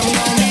 Tonight I'm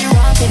gonna be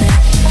rocking it,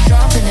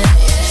 dropping it.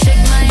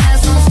 Shake my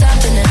ass, I'm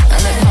stopping it. I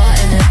look hot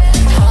in it,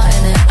 hot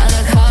in it. I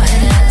look hot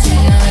in it.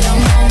 Tonight I'm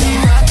gonna be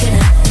rocking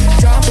it,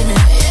 dropping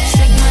it.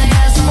 Shake my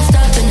ass, I'm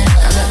stopping it.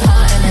 I look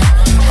hot in it,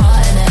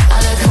 hot in it. I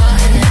look hot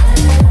in it.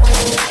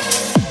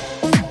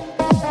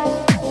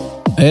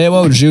 ايوا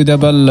ونجيو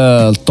دابا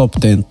للتوب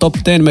 10. التوب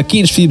 10 ما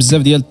كاينش فيه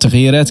بزاف ديال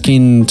التغييرات،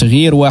 كاين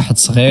تغيير واحد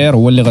صغير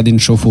هو اللي غادي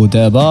نشوفوه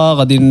دابا.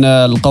 غادي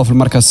نلقاو في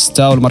المركز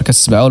 6 والمركز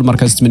 7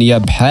 والمركز 8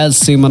 بحال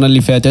السيمانه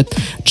اللي فاتت.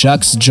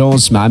 جاكس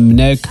جونز مع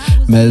مناك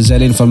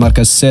مازالين في المركز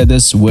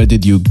السادس. Where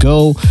did you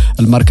go.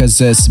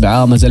 المركز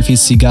 7 مازال فيه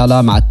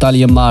سيغالا مع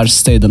تاليا مارش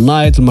ستي ذا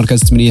نايت.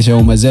 المركز 8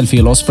 هو مازال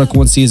فيه لوس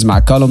فريكونسيز مع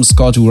كالوم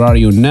سكوت Where are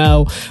you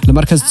now.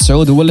 المركز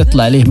 9 هو اللي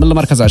طلع عليه من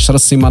المركز 10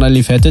 السيمانه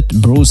اللي فاتت.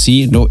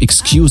 بروسي نو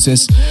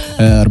اكسكيوزز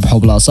ربحوا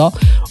بلاصه،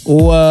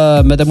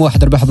 ومادام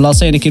واحد ربح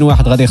بلاصه يعني كاين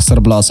واحد غادي يخسر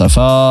بلاصه.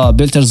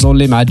 فبيلتر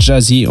زونلي مع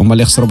جازي هما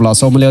اللي خسروا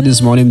بلاصه، هما اللي غادي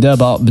نسمعوا لهم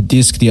دابا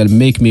بالديسك ديال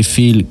ميك مي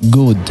فيل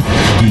جود.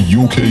 The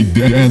UK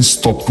Dance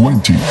Top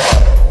 20.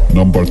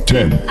 Number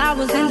 10. I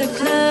was in the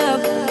club,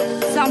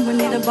 someone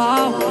in the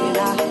bar when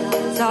I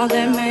saw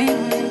that man.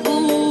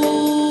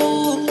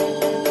 Ooh,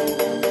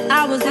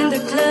 I was in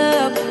the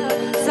club,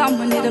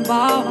 someone in the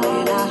bar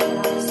when I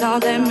saw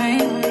that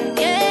man.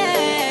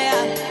 Yeah,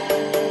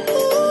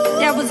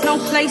 there was no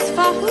place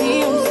for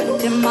him,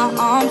 slipped in my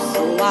arms,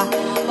 so I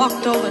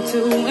walked over to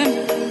him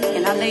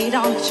and I laid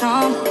on the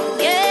charm.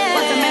 Yeah,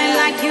 what's a man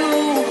like you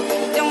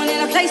doing in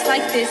a place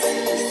like this?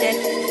 He said,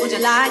 would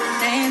you like to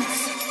dance?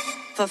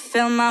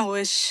 Fulfill my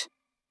wish.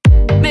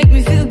 Make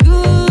me feel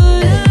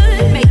good,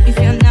 make me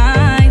feel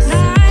nice.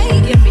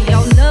 Give me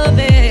your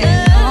loving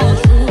all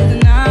through the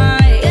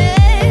night.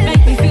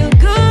 Make me feel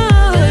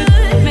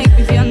good, make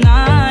me feel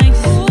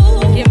nice.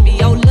 Give me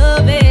your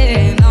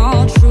loving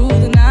all through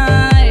the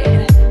night.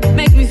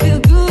 Make me feel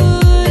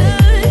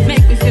good,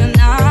 make me feel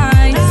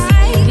nice.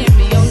 Give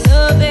me your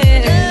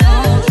loving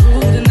all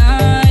through the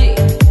night.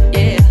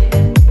 Yeah,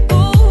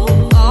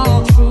 all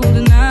through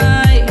the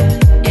night.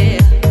 Yeah.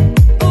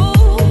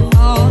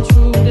 All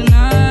through the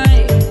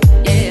night,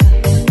 yeah.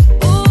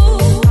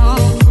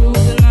 All through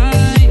the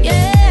night,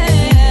 yeah.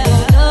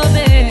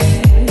 Loving,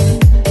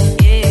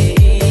 yeah.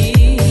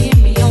 Give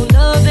me your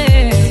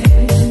loving.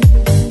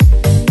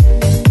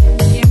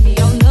 Give me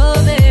your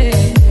loving,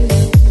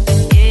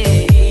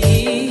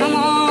 yeah. Come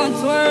on,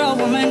 twirl,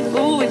 woman,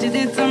 ooh, what you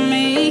did to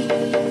me.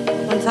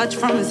 One touch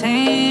from his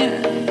hand,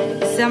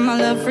 set my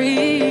love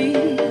free.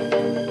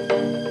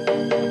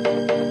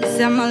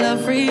 Set my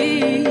love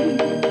free.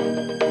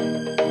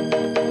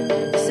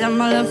 Set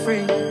my love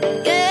free.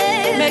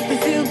 Yeah. Make me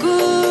feel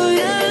good.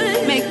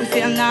 Make me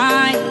feel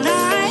nice.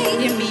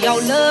 Give me your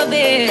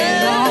loving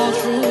all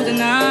through the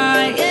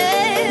night.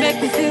 Yeah. Make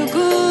me feel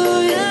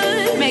good.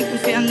 Make me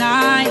feel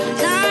nice.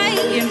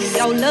 Give me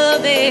your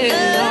loving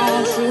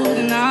all through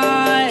the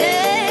night.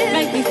 Yeah.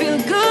 Make me feel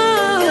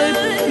good.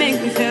 Make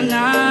me feel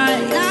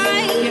nice.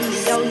 Give me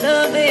your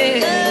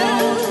loving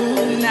all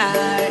through the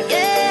night.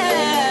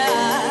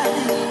 Yeah.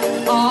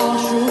 All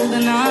through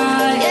the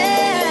night. Yeah.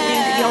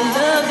 Give me your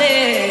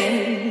loving.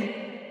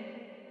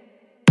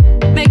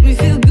 Make me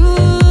feel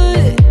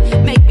good,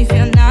 make me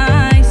feel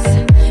nice.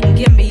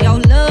 Give me your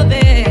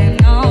loving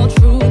all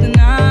through the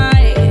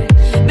night.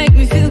 Make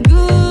me feel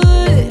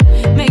good,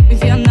 make me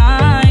feel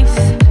nice.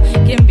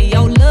 Give me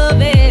your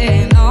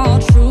loving all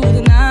through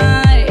the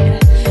night.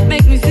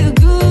 Make me feel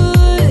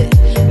good,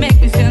 make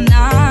me feel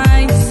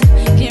nice.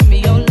 Give me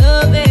your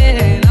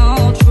loving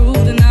all through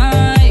the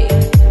night.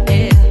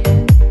 Yeah,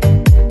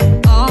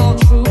 all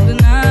through the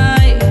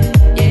night.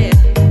 Yeah,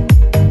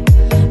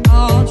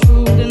 all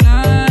through the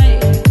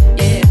night.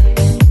 Yeah,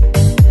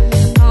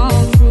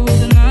 all through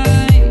the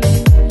night.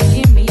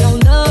 Give me your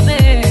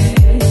loving.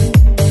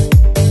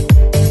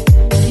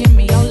 Give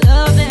me your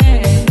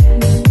loving.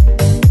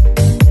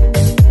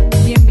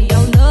 Give me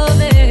your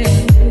loving.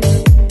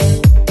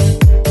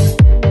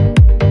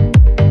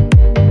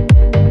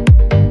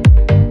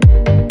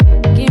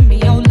 Give me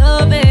your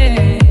loving.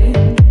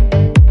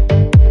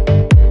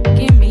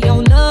 Give me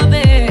your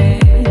loving.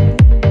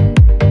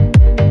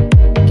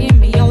 Give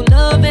me your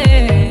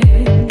loving.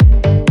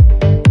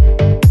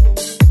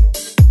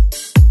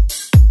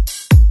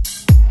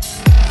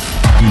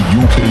 The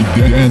UK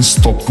Dance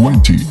Top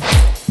 20.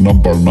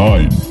 Number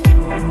 9.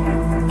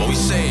 What we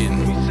saying?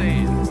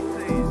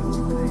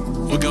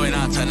 We're going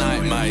out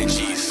tonight, my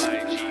G's.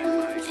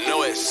 No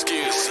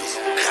excuses.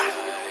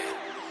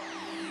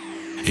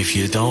 If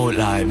you don't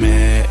like me,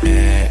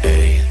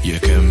 you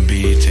can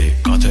beat it.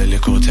 Got a little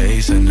little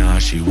taste and now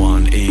she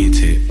won't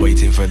eat it.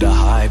 Waiting for the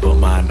high, but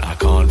man, I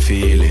can't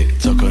feel it.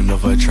 Took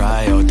another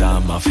try, oh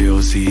damn, I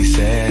feel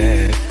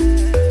seasick.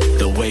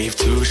 The wave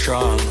too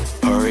strong.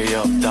 Hurry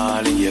up,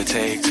 darling, you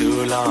take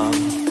too long.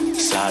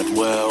 Sad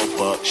world,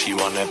 but she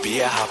wanna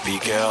be a happy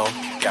girl.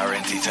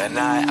 Guarantee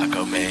tonight I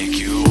can make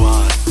you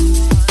one.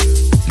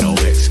 No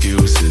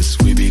excuses,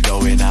 we be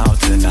going out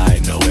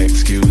tonight, no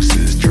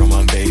excuses. Drum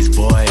and bass,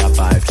 boy, I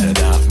vibe to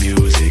that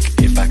music.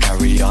 If I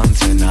carry on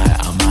tonight,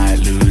 I might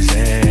lose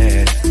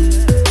it.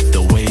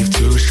 The wave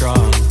too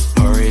strong.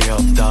 Hurry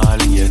up,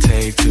 darling, you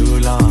take too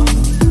long.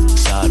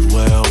 Sad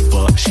world,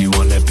 but she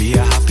wanna be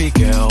a happy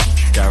girl.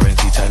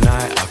 Guarantee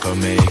tonight I can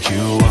make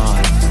you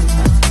one.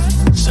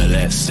 So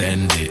let's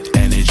send it.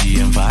 Energy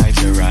and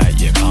vibes are right,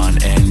 you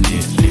can't end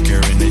it.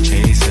 Liquor in the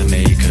chaser,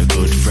 make a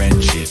good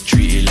friendship.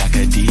 Treat it like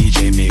a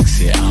DJ, mix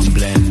it and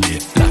blend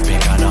it. Laughing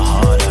kinda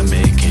hard, I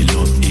make it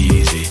look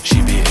easy.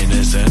 She be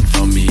innocent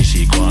for me,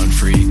 she gone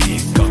freaky.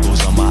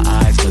 Goggles on my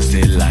eyes, but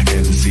still I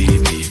can see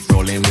me.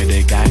 Rolling with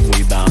the gang,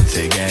 we bound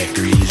to get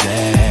greasy.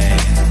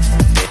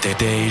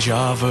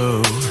 Deja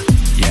vu.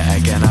 Yeah,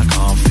 again I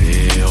can't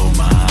feel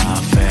my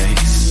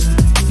face.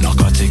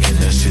 Narcotic in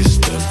the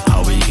system.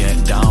 How we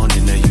get down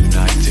in the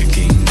United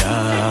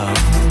Kingdom.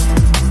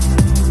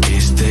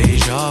 It's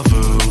deja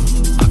vu.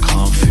 I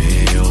can't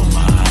feel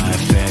my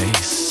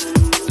face.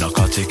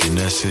 Narcotic in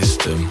the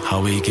system. How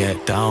we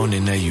get down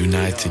in the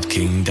United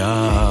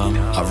Kingdom.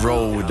 I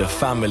roll with the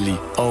family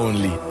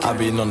only. I've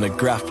been on the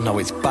graph, now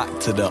it's back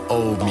to the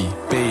old me.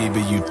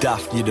 Baby, you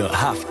daft, you don't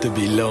have to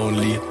be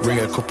lonely. Bring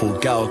a couple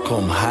gal,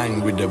 come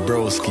hang with the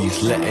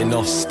broskies. Letting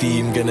off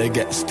steam, gonna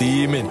get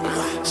steaming.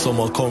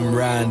 Summer come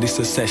round, it's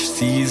a sesh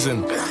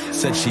season.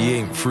 Said she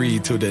ain't free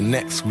till the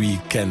next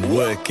weekend.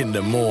 Work in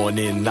the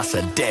morning, that's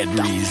a dead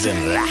reason.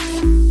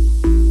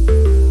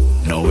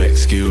 No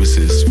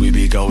excuses, we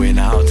be going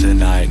out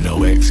tonight,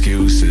 no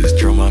excuses.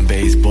 Drum and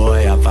bass,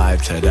 boy, I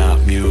vibe to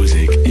that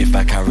music. If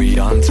I carry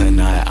on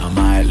tonight, I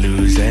might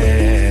lose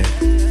it.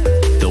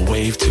 The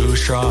wave too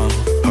strong.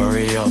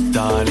 Hurry up,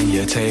 darling,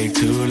 you take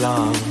too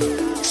long.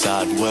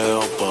 Sad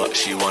world, but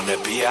she wanna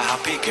be a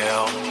happy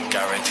girl.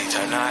 Guarantee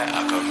tonight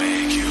I can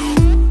make you.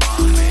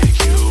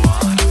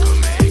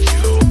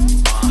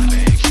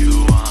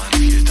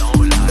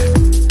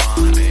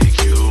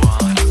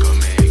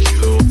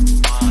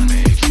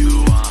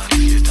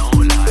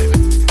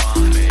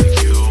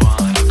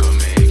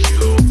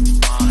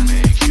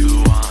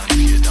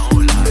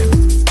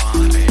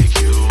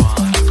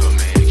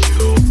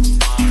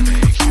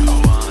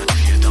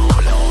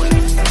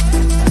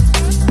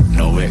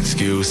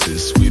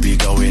 We be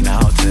going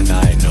out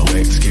tonight, no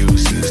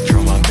excuses.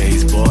 Drum and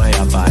bass, boy,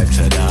 I vibe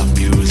to that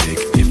music.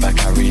 If I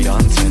carry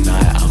on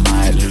tonight, I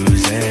might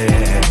lose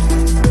it.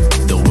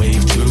 The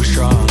wave too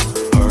strong.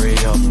 Hurry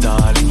up,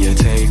 darling, you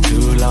take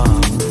too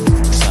long.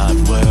 Sad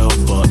world,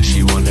 but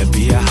she wanna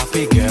be a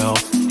happy girl.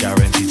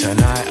 Guarantee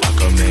tonight I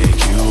can make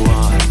you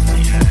one.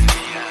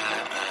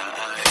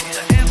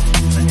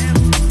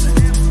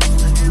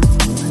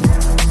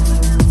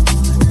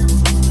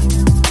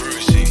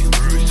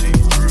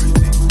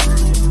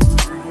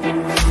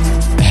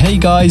 Hey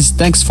guys,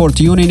 thanks for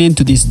tuning in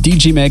to this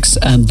DG Mix,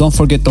 and don't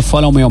forget to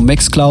follow me on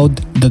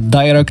Mixcloud. The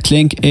direct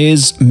link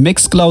is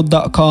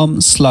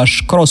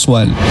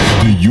mixcloud.com/Crosswell.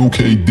 The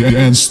UK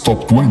Dance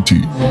Top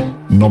 20,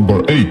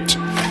 number 8.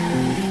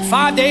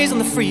 5 days on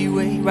the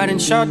freeway, riding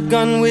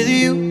shotgun with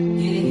you.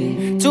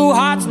 Two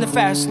hearts in the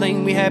fast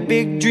lane, we had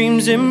big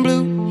dreams in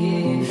blue.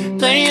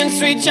 Playing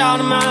sweet child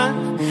of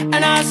mine,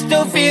 and I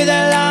still feel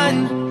that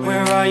line.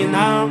 Where are you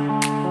now?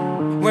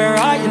 Where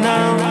are you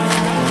now?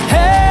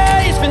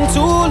 Hey, it's been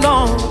too long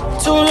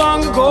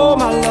ago,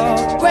 my love.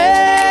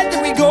 Where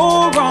did we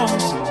go wrong?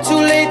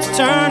 Too late to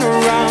turn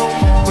around.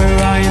 Where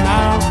are you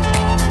now?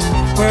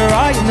 Where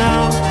are you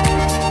now?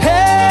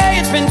 Hey,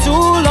 it's been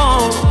too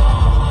long.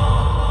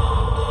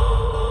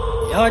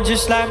 You're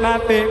just like my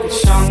favorite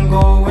song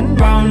going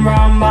round and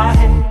round my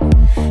head.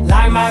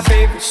 Like my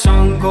favorite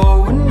song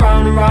going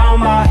round and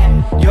round my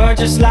head. You're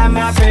just like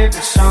my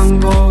favorite song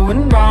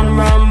going round and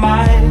round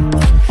my head.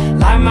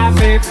 Like my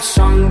favorite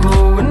song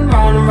going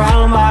round and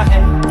round my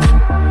head.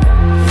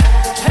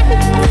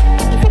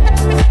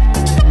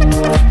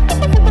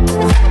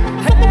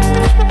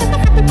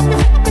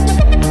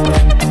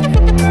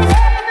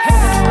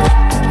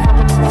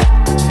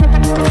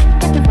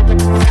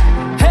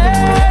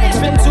 Hey,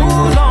 it's been too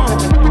long.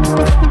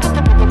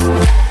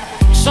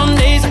 Some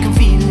days I can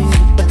feel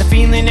it, but the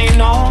feeling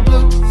ain't all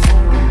blue.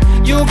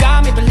 You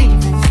got me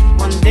believing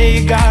one day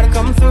you gotta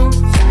come through.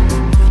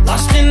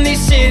 Lost in these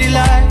city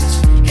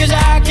lights, 'cause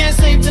I can't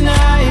sleep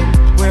tonight.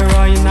 Where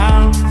are you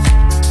now?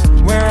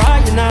 Where are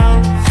you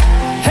now?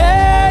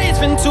 Hey, it's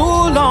been too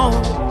long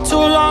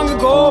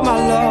ago, my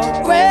love.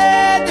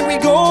 Where did we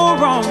go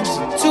wrong?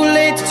 Too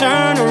late to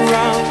turn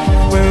around.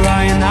 Where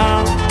are you now?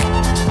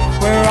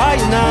 Where are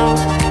you now?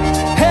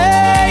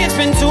 Hey, it's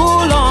been too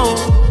long.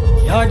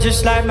 You're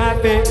just like my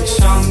favorite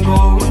song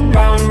going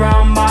round and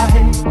round my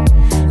head.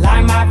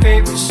 Like my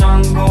favorite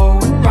song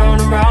going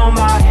round and round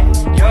my head.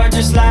 You're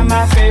just like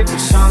my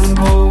favorite song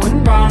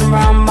going round round and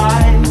round my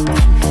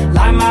head,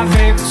 like my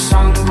favorite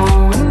song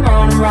going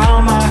round and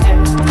round my head.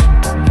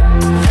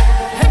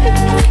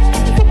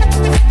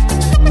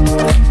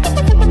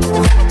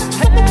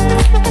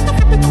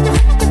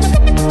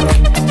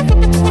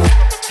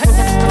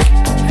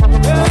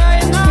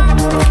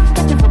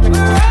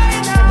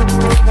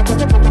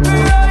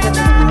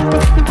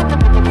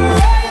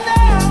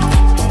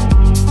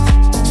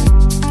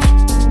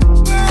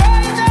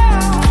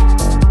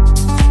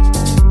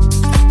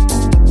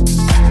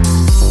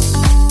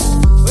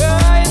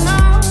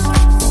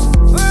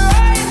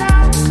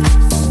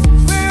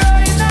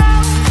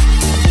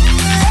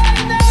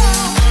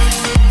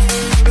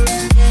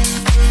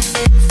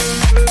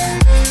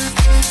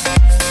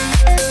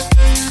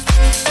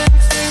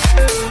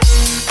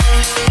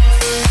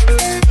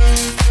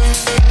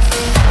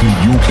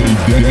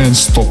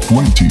 Dance Top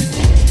 20,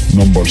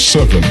 number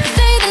 7.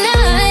 Stay the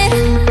night,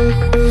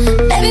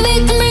 baby, we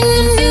can bring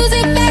the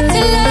music back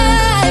to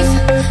life.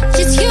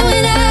 Just you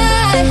and I.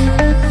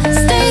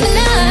 Stay the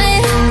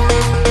night,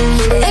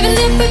 even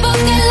if we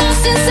both get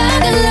lost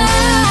inside the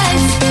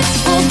lights,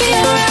 we'll be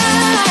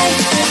alright.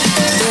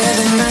 Stay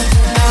the night.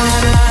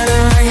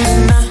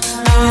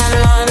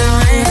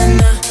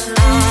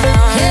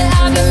 Yeah,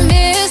 I've been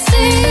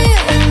missing.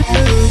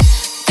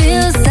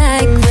 Feels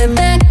like we're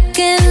back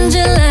in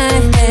July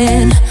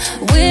and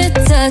we're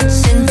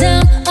touching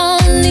down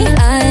on the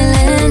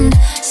island.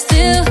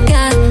 Still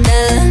got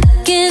that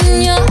look in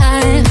your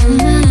eye.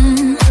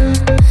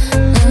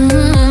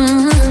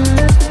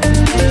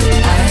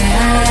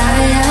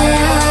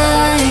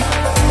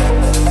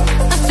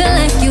 I feel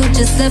like you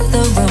just left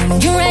the room.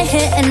 You're right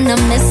here and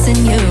I'm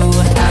missing you.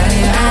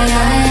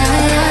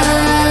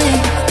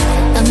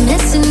 I'm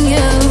missing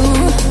you.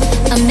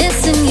 I'm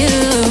missing you.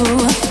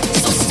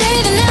 So stay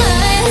the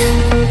night,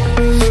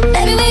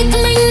 baby, we can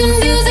bring the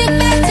music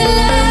back to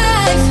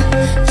life.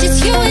 Just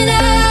you and I.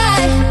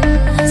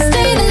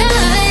 Stay the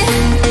night,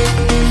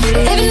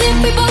 even if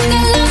we both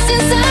get lost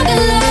inside the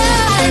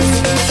lights,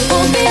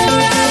 we'll be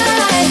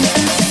alright.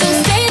 So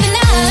stay the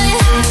night,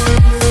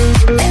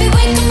 baby,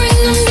 we can bring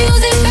the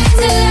music back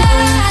to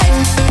life.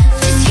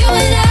 Just you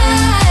and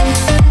I.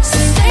 So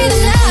stay the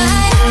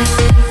night,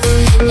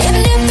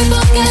 even if we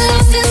both get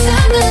lost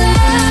inside the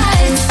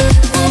lights,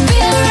 we'll be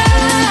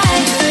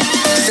alright.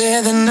 Stay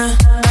the night.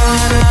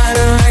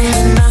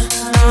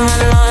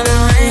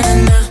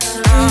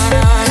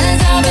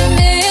 Cause I've been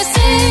missing you.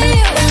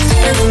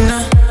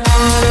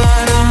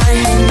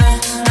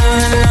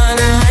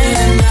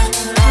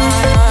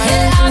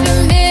 Yeah, I've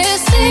been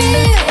missing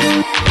you.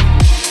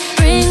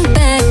 Bring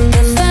back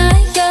the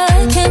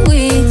fire, can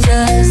we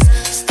just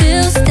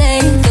still stay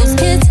those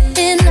kids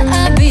in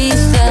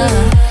Ibiza?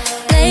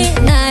 Late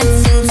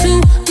nights and too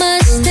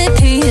much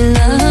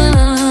tequila.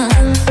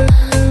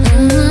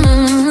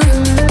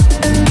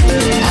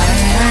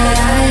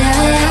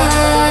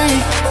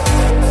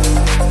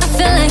 I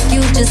feel like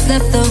you just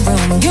left the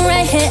room. You're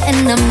right here and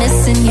I'm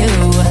missing you.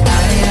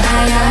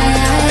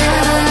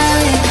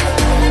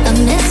 I'm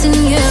missing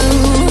you.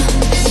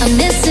 I'm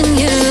missing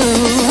you.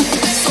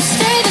 So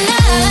stay the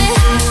night,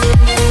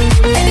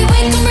 baby, we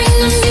can bring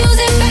the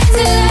music back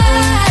to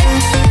life.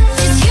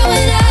 Just you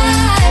and I.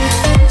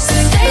 So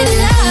stay the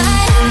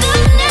night,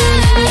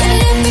 even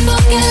if we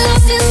both get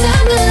lost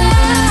inside the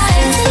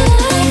lights,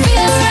 we'll be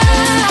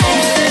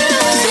alright.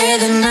 Stay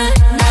the night.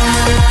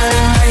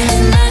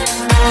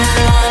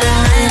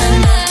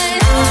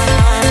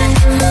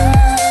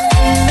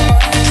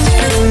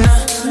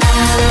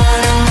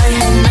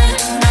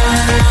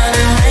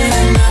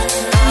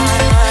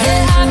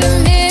 Yeah, I've been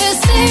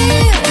missing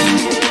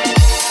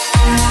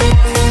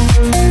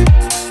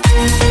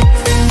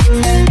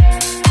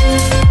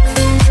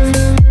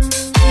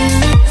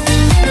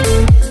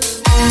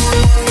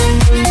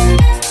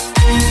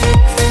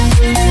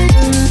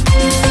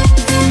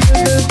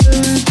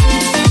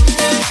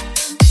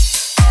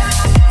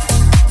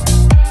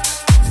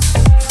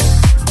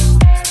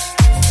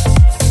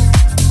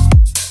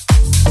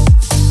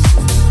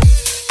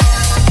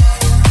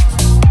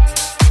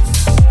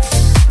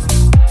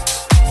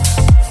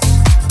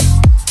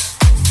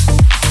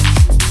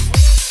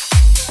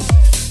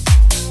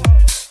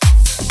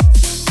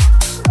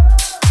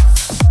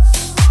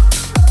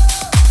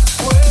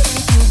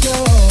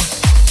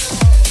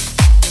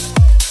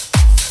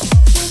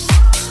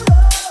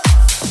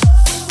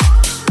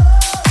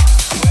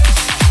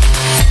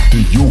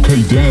UK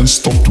Dance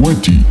Top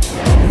 20,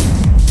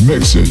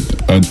 mixed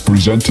and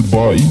presented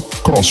by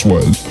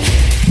Crosswell,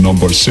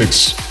 number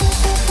 6.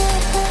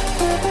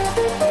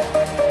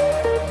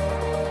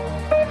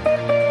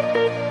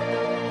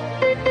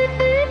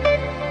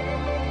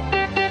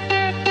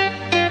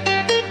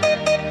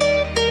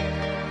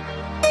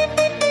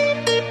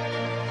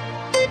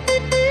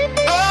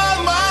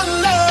 Oh my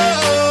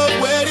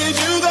love, where did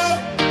you go?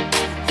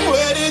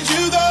 Where did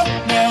you go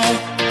now?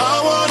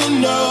 I wanna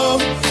know.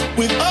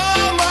 With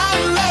all my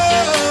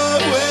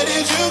love, where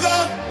did you go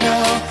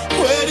now?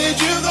 Where did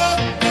you go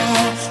now?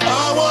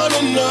 I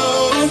wanna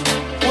know.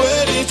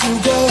 Where did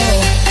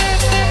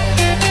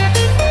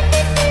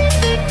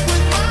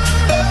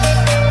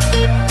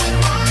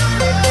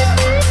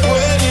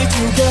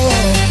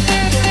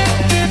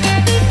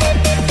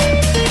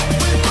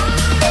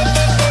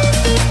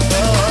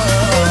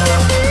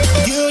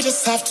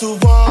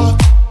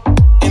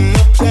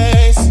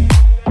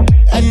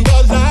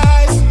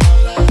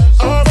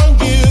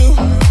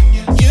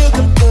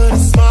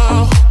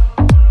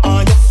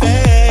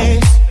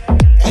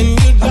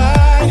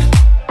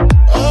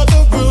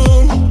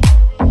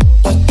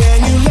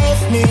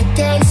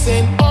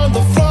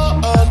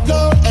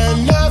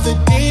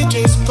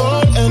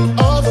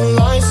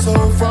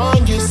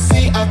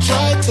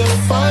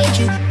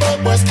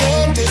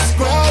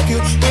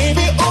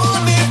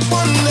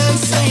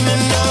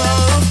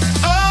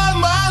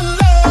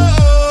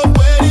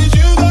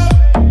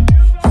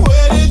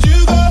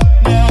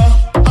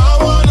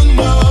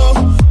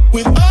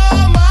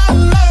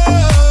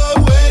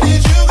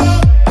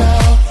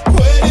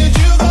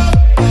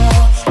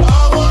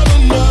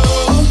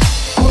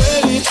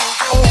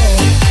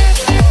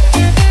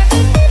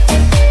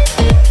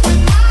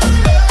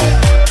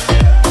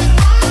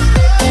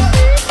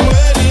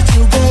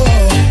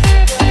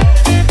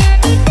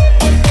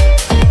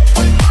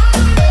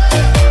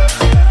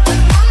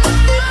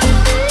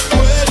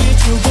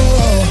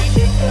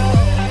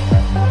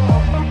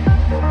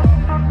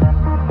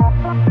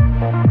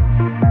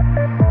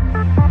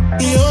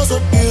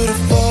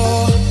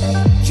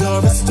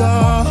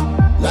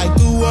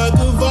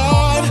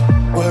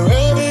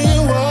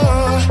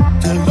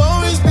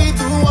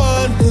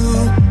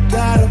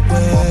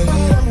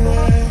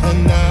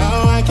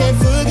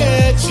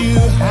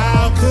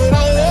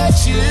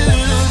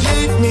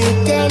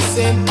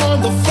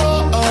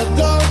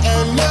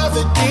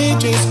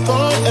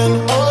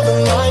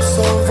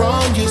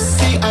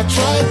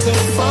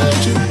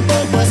describe you,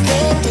 but words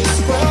can't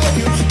describe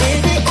you.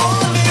 Baby,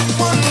 only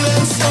one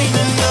that's ain't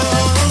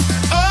enough.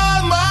 Oh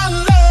my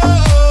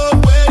love,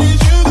 where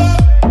did you go?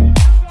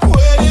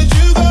 Where did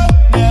you go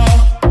now?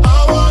 I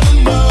wanna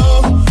know.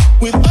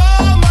 With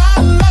all my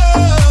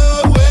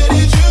love, where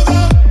did you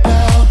go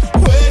now?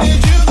 Where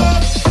did you go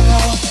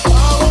now?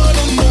 I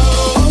wanna know.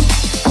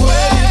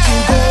 Where did you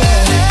go?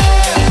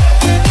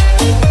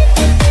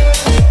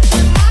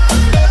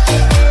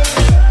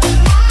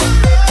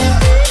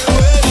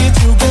 Where did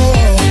you go?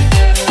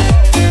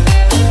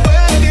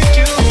 Where did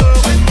you go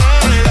with my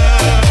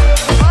love?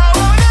 I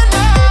wanna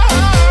know.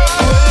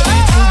 Where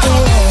did you go?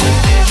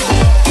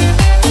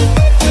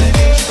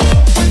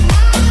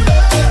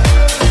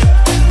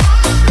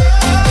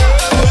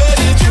 Where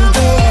did you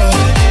go?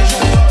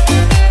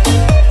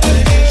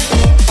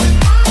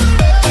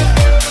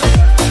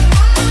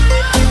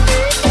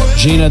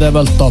 جينا دابا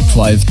للتوب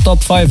 5. التوب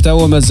 5 تا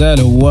هو مازال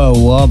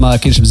هو ما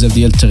كاينش بزاف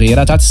ديال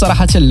التغييرات. عرفتي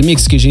صراحه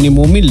الميكس كيجيني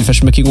ممل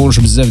فاش ما كيكونوش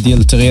بزاف ديال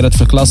التغييرات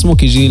في الكلاسمون،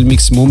 كيجيني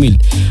الميكس ممل.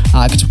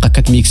 كتبقى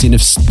كتميكسي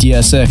نفس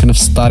الدياساك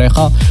نفس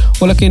الطريقه،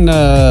 ولكن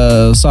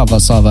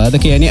صافا هذا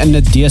كيعني ان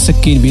الدياساك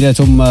كاين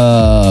بيناتهم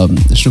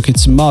شنو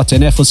كيتسمى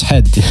تنافس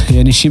حاد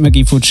يعني شي ما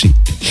كيفوتش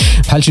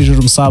بحال شي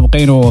جوج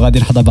مسابقين وغادي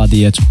نحضر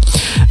بعضياتهم.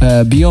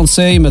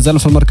 بيونسي مازال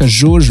في المركز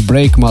 2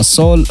 بريك ما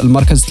سول.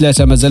 المركز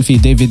 3 مازال فيه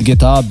ديفيد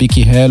غيتا،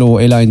 بيكي هيل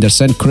وإيلا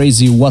اندرسون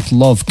كريزي وات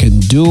لوف كان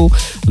دو.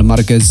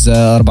 المركز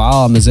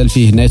 4 مازال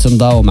فيه نايتن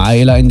داو مع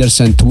إيلا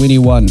اندرسون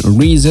 21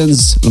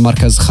 ريزونز.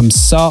 المركز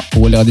 5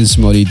 هو اللي غادي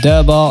نسمعوا ليه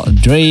دابا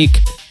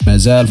دريك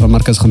مازال في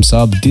المركز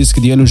 5 بالديسك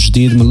ديالو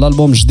الجديد من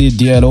الالبوم الجديد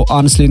ديالو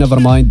Honestly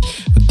Nevermind.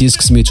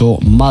 الديسك سميتو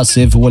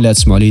ماسيف هو اللي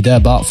غتسمعوا ليه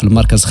دابا في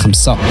المركز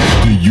 5.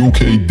 The UK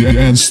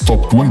Dance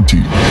Top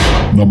 20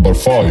 Number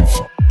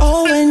 5.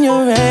 Oh, when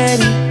you're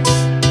ready,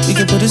 we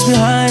can put this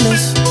behind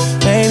us.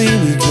 Maybe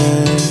we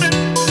can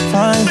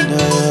find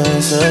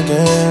us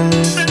again.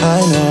 I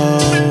know.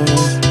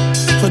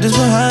 Put this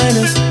behind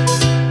us.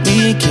 We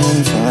can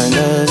find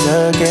us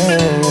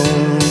again.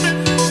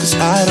 'Cause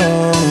I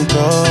don't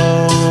go.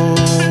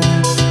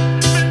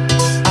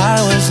 I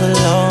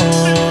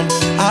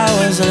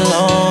was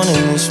alone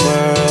in this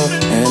world,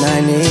 and I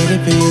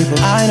needed people.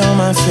 I know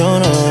my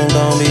funeral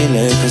gon' be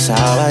lit, 'cause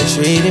how I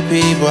treated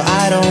people.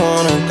 I don't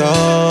wanna go,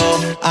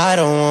 I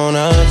don't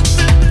wanna.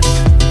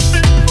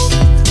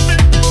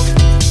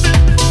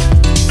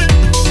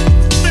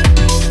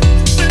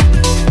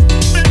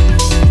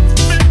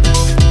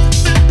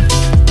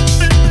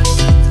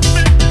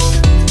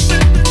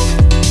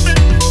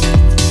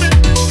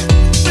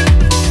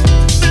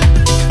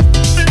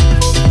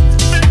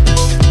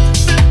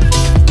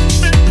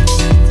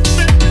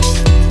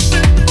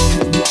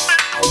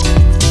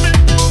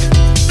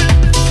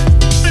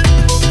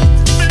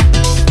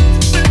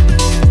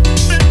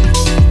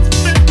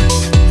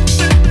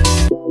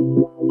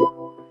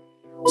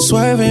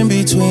 Swerving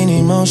between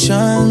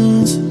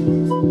emotions.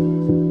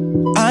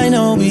 I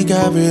know we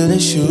got real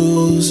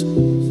issues.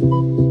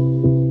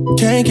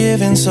 Can't give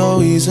in so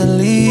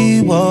easily.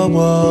 Whoa,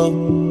 whoa.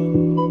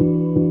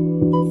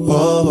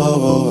 Whoa, whoa,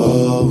 whoa,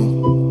 whoa.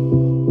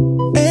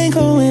 Ain't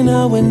going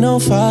out with no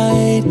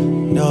fight,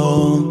 no.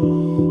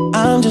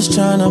 I'm just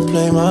trying to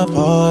play my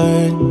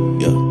part,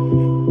 yeah.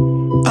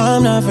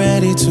 I'm not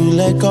ready to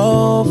let go,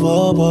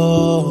 whoa,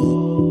 whoa.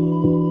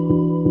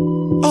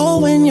 Oh,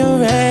 when you're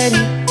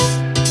ready,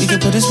 we can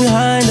put this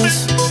behind us.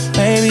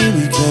 Maybe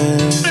we can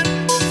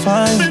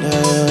find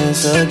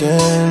us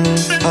again.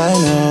 I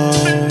know.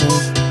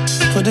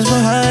 Put this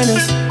behind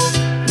us.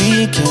 We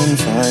can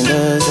find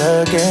us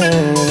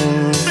again.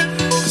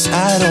 'Cause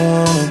I don't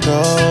wanna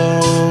go.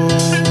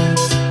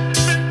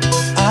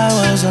 I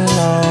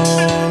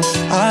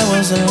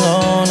was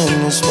alone in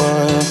this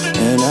world,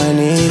 and I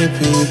needed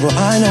people.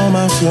 I know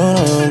my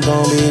funeral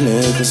gon' be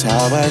lit, 'cause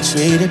how I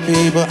treated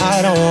people. I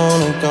don't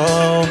wanna go.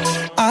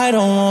 I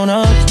don't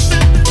wanna.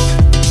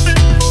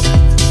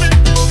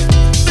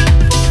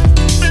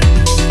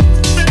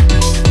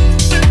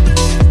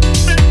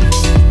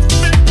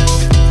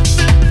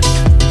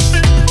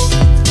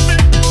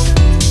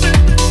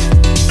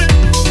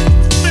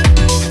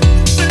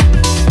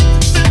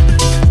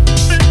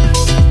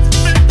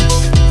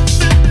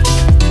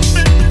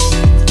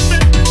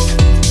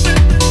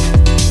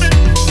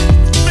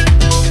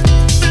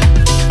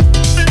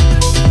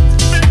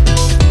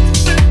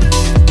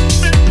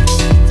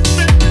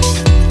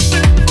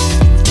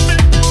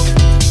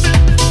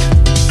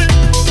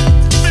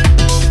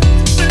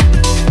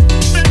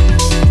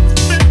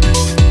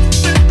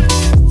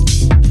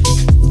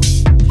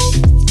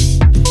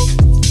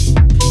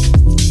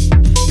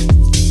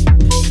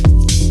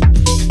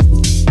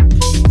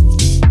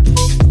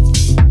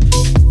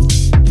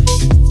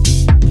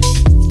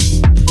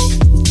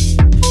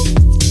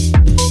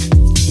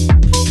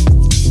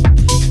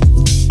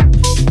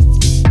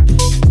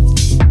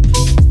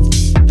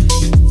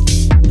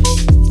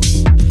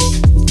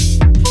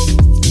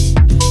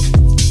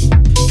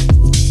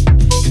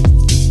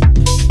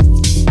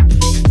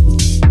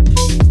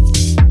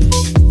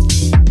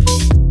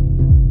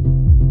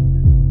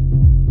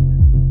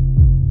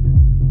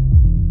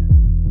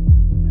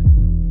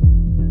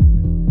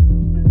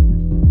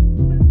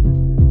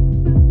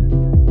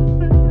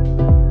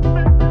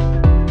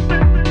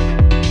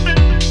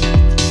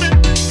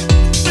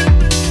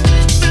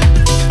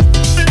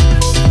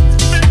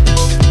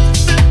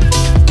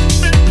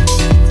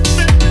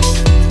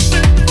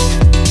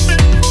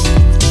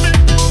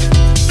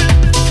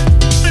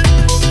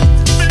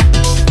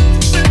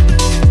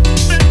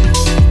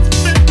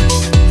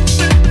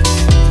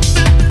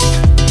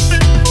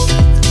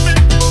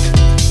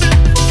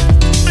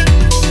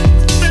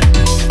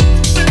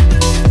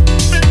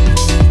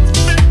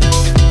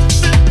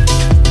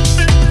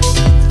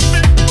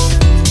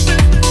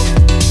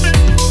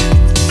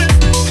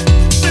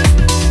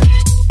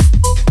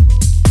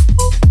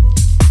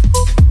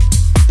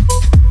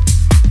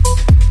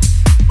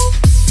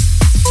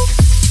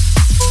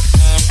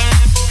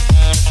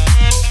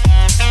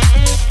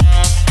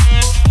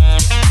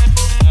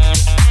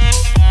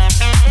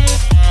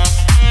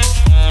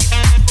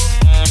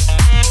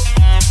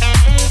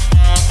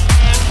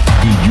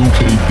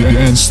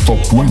 Dance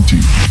Top 20.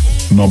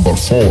 Number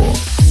 4.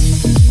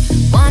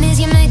 One is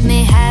you make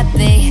me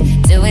happy,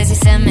 two is you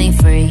set me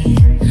free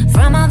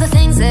from all the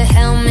things that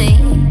held me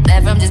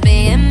back from just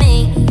being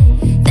me.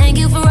 Thank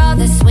you for all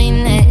the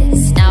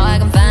sweetness. Now I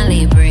can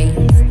finally breathe.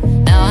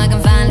 Now I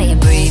can finally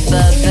breathe.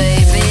 But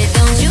baby,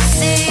 don't you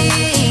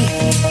see?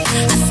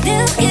 I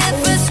still get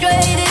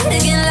frustrated,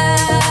 can't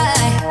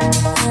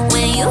lie.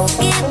 When you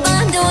keep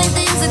on doing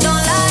things that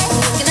don't lie,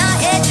 and I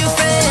hate your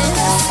friends,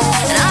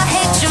 and I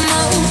hate your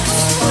moves,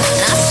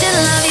 and I still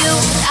love you.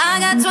 I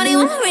got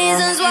 21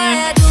 reasons why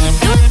I do.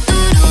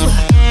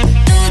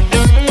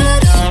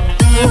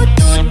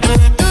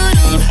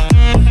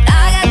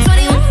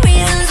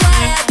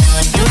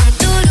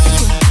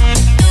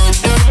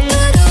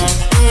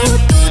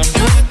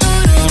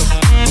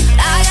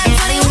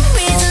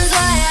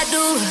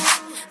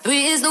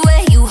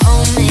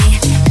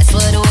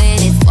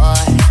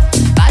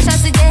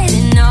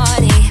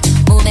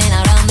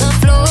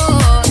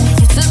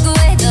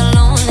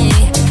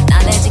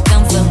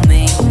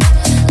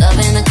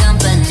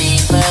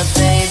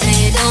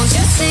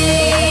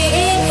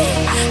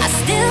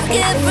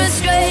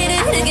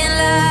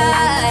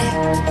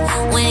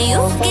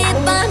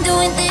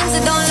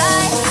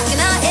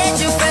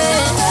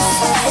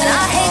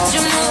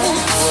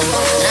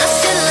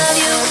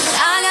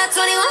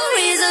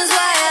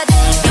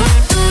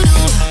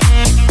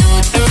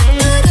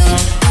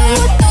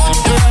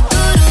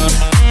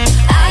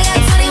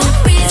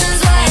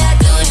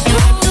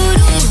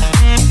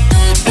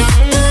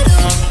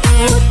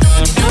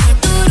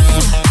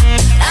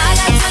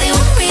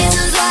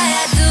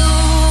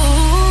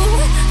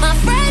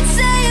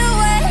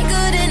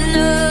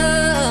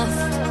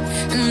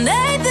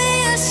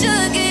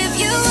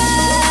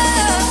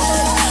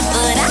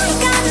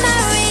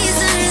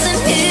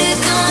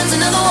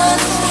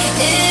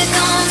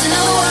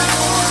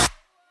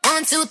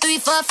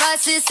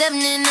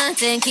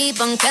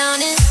 Keep on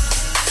counting.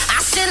 I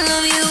still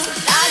love you.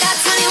 I got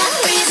 21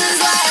 reasons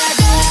why I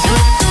do.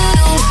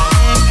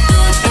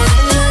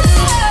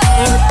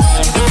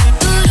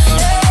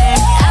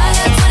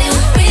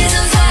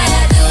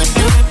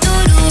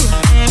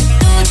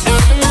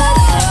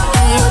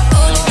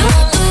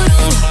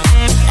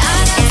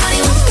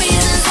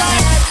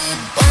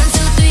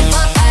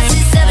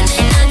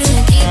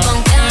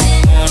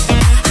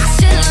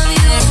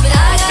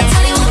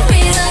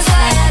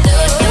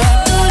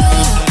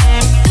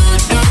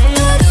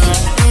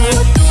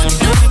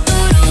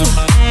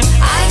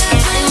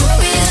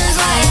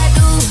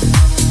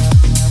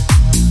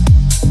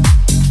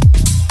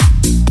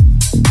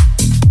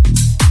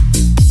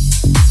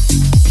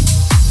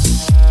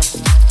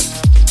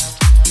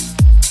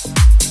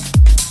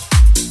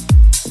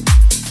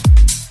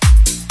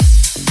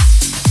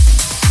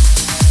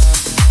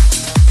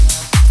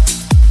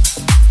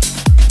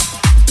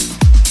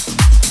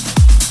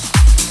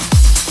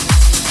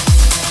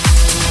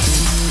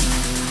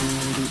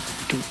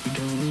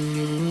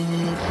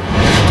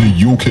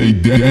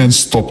 UK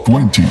Dance Top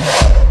 20.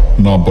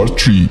 Number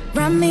 3.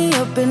 Wrap me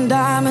up in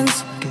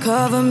diamonds,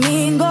 cover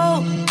me in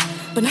gold,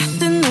 but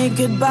nothing they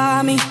could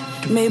buy me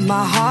made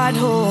my heart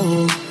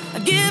whole.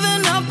 I'd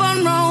given up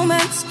on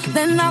romance,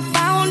 then I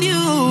found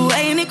you.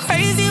 Ain't it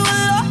crazy what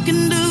love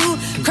can do?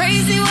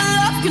 Crazy what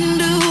love can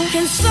do.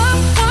 Can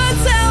someone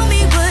tell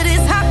me what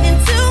is happening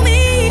to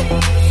me?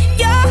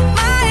 You're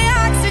my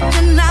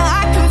oxygen, now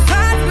I can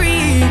find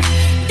breathe.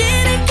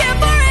 Didn't care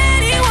for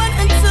anyone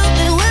until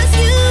it was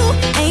you.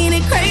 Ain't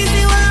it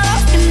crazy what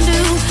love can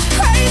do?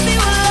 Crazy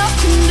what love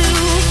can do.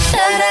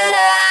 Da da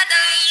da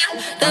da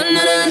da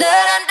da da da.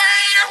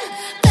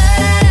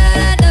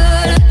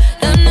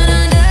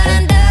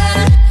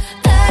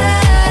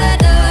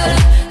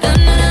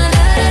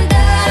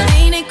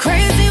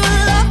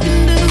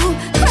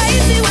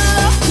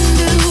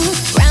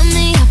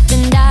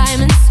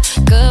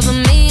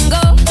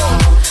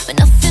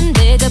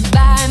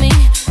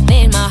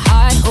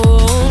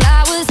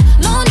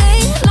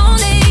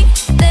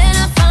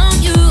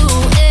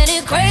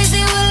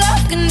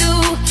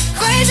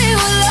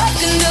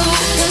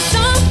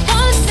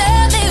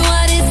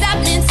 What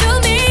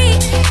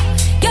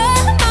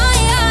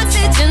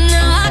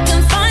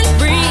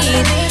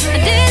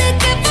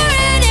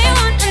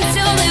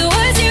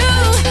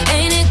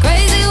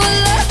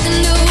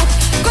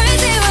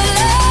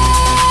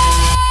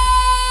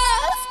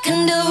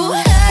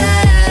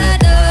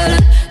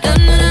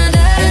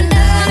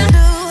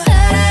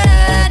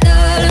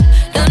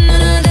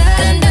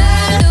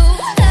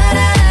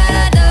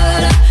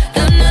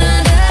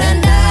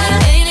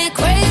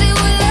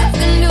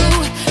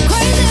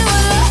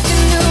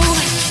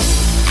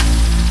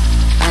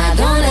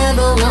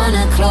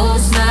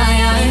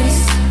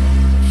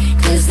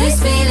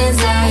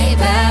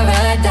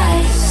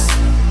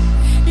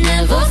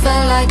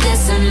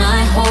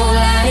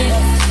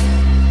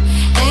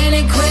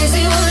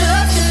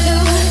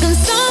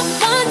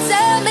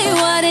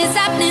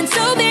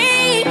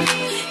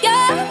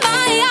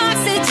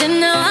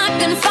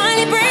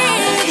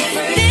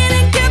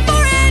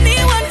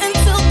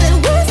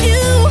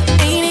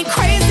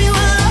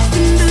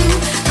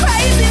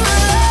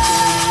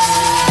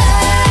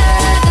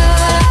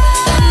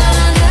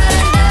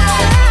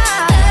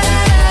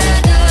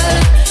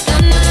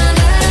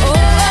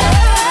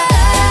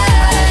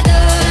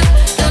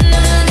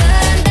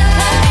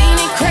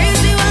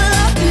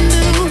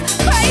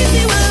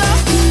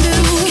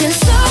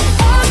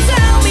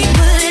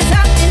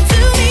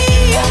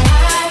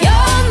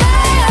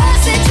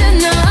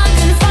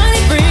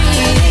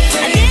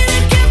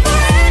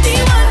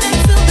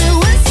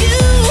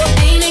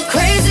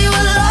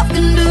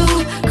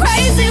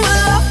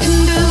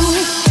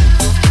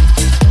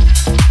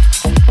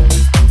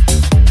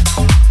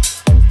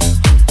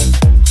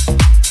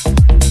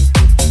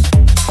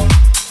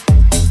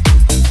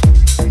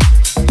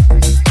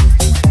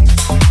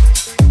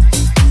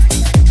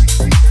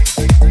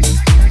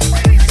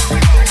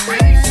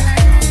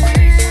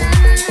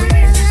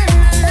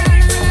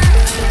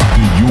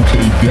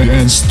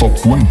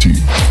 20.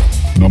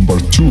 Number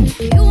 2.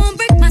 You won't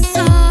break my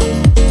soul.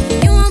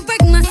 You won't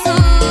break my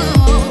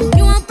soul.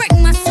 You won't break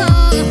my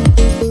soul.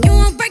 You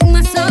won't break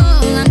my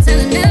soul. I'm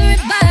telling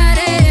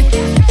everybody,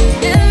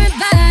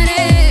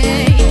 everybody,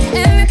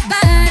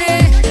 everybody,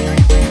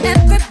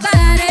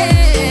 everybody.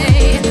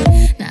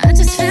 Now I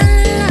just fell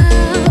in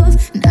love.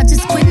 And I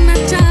just quit my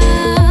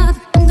job.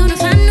 I'm gonna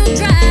find a new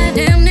drive.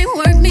 Damn, they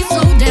work me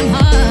so damn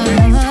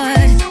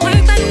hard.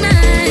 Work by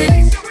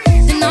 9,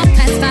 then off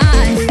past 5.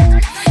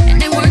 And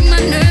they work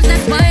my nerves.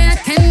 That's why I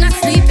cannot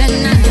sleep at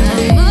night.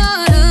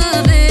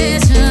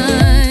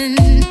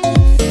 Motivation.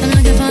 I'm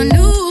looking for a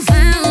new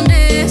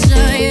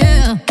foundation,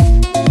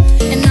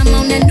 yeah. And I'm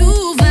on that new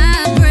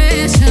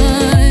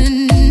vibration.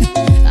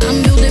 I'm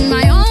building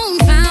my own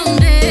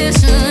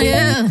foundation,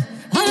 yeah.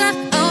 Hold up,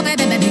 oh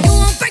baby, baby, you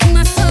won't break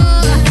my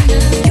soul.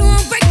 You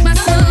won't break my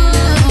soul.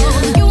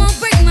 You won't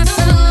break my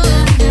soul.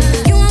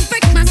 You won't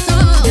break my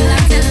soul. I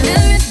tell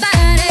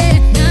everybody,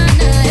 nah,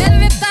 nah,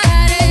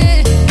 everybody,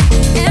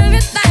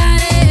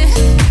 everybody,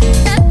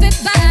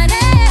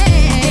 everybody.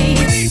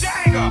 Release the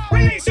anger,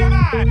 release your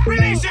mind,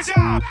 release your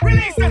job,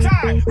 release the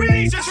time,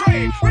 release your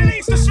trade,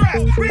 release the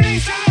stress,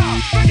 release the love,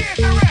 forget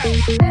the rest.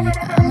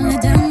 I'ma let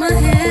down my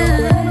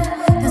head,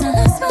 'cause I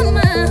lost my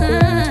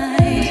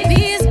mind. B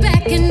is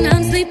back and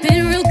I'm sleeping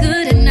real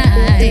good at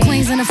night. The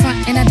queens in the front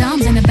and the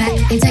doms in the back.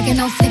 Ain't taking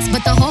no flicks,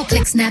 but the whole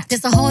click snap.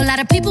 There's a whole lot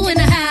of people in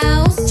the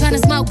house trying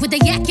to smoke with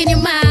the yak in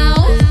your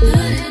mouth.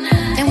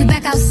 And we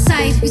back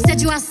outside. You said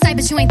you outside,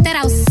 but you ain't that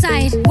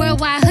outside.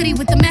 Worldwide hoodie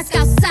with the mask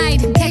outside.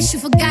 In case you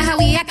forgot how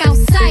we act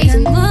outside.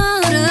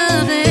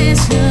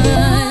 Motivation.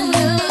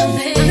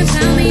 I can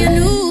found me a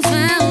new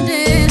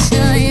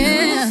foundation,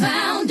 yeah.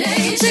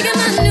 Taking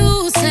my new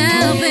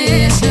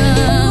salvation.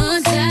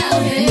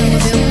 I'ma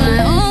build my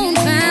own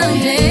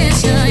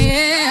foundation,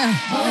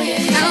 yeah. Oh,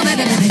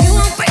 baby, baby, you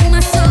won't break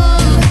my soul.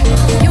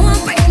 You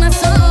won't break my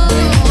soul.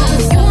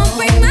 You won't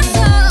break my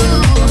soul.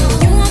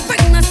 You won't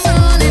break my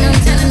soul. And I'm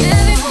telling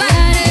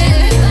everybody,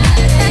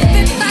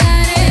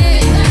 everybody,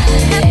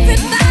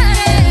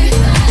 everybody,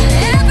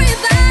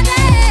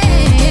 everybody,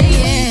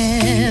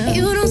 yeah.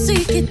 You don't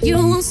seek it, you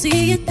won't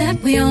see it, that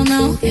we all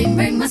know. Can't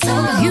break my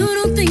soul. You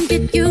don't think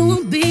it, you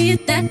won't be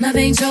it, that love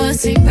ain't yours.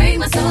 Can't break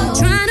my soul.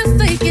 Trying to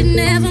fake it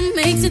never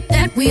makes it,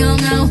 that we all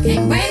know.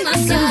 Can't break my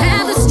soul. Can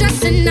have the stress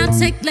and I'll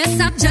take less,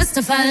 I'll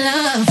justify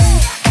love.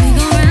 We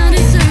go round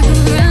in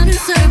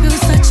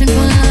circles, searching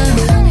for love.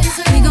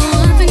 We go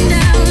up and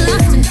down,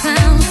 lost and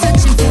found,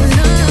 searching for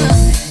love.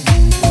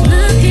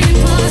 Looking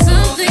for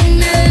something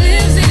that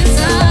lives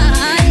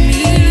inside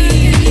me.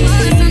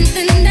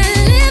 Something that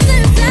lives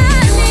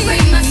inside me. You won't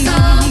break my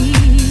soul.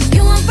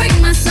 You won't break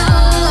my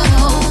soul.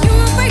 You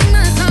won't break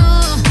my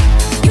soul.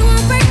 You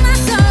won't break my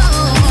soul.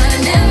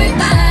 Telling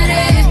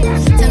everybody,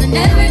 telling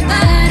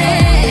everybody,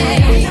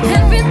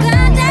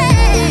 everybody,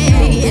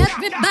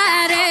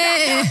 everybody.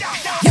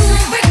 You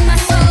won't break my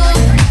soul.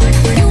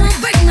 You won't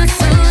break my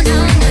soul. No,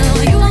 no,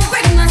 you won't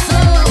break my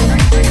soul.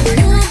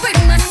 You won't break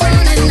my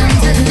soul. And I'm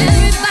telling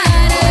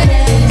everybody,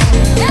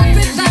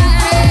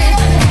 everybody,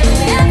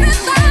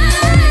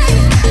 everybody,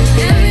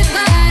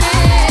 everybody.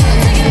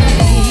 Taking my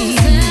new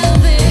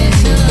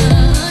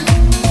salvation,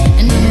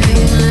 and I'm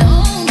building my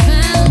own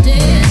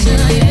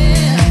foundation,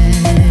 yeah.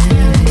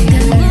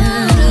 Got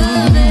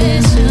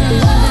motivation.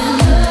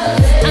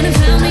 I done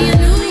found me a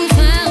new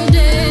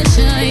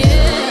foundation,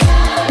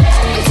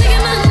 yeah. I'm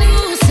taking my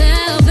new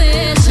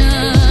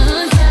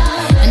salvation,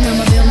 and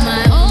I'ma build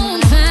my own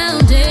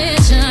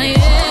foundation,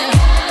 yeah.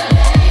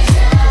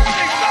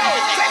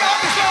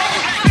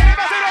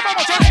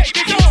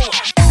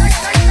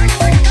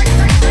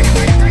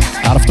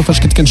 عرفتوا فاش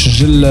كنت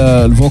كنسجل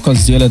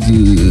الفوكالز ديال هذا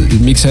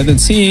الميكس هذا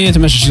نسيت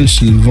ما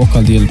سجلتش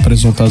الفوكال ديال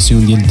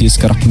البريزونطاسيون ديال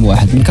الديسك رقم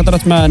 1 من كثرة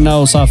ما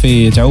انه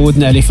صافي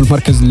تعودنا عليه في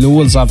المركز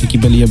الاول. صافي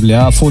كيبان ليا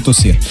بليها فوتو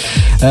سير.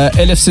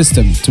 الف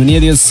سيستم 8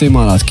 ديال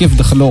السيمانات كيف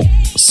دخلوا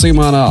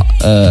السيمانه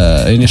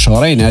يعني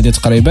شهرين هذه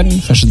تقريبا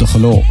فاش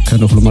دخلوا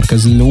كانوا في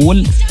المركز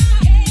الاول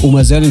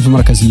ومازالين في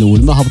المركز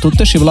الاول ما هبطوا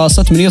حتى شي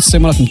بلاصه. 8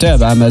 السيمانات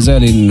متابعه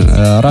مازالين.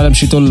 راه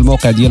مشيتوا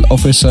للموقع ديال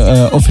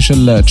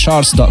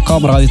officialcharts.com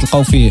راه غادي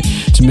تلقاو فيه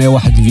تما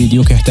واحد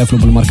الفيديو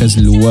كيحتفلوا بالمركز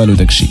الاول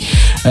وداك الشيء.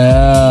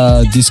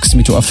 الديسك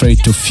سميتو افريد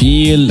تو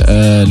فيل.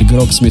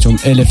 الجروب سميتهم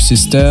الف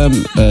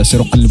سيستم.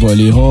 سيروا قلبوا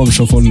عليهم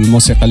شوفوا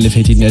الموسيقى اللي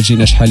فيها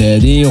تناجينا شحال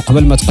هذه.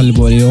 وقبل ما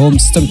تقلبوا عليهم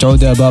استمتعوا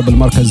دابا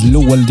بالمركز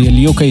الاول ديال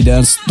اليوكي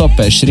دانس توب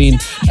 20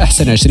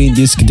 احسن 20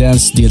 ديسك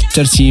دانس ديال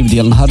الترتيب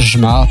ديال نهار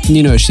الجمعه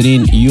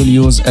 22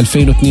 يوليوز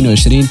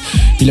 2022.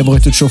 الا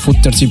بغيتوا تشوفوا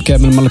الترتيب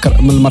كامل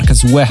من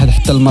المركز 1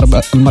 حتى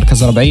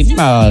المركز 40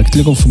 ما قلت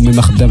لكم فمي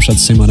ما خدامش هذه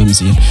السيمانه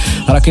مزيان.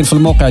 راه كاين في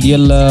الموقع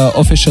ديال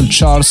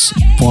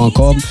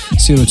officialcharts.com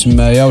سيروا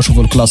تمايا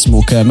وشوفوا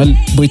الكلاسمون كامل.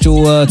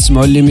 بغيتوا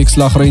تسمعوا لي ميكس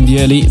الاخرين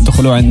ديالي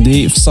دخلوا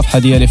عندي في الصفحه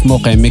ديالي في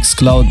موقع ميكس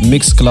كلاود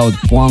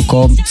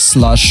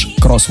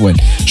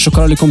mixcloud.com/crosswell.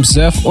 شكرا لكم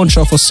بزاف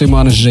ونشوفوا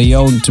السيمانه الجايه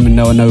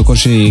ونتمنوا انه يكون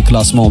شي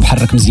كلاسمون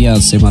محرك مزيان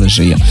السيمانه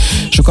الجايه.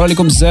 شكرا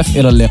لكم بزاف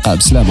الى اللقاء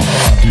بسلامه.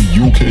 The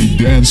UK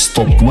Dance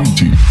Top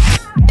 20,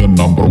 the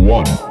number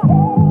 1.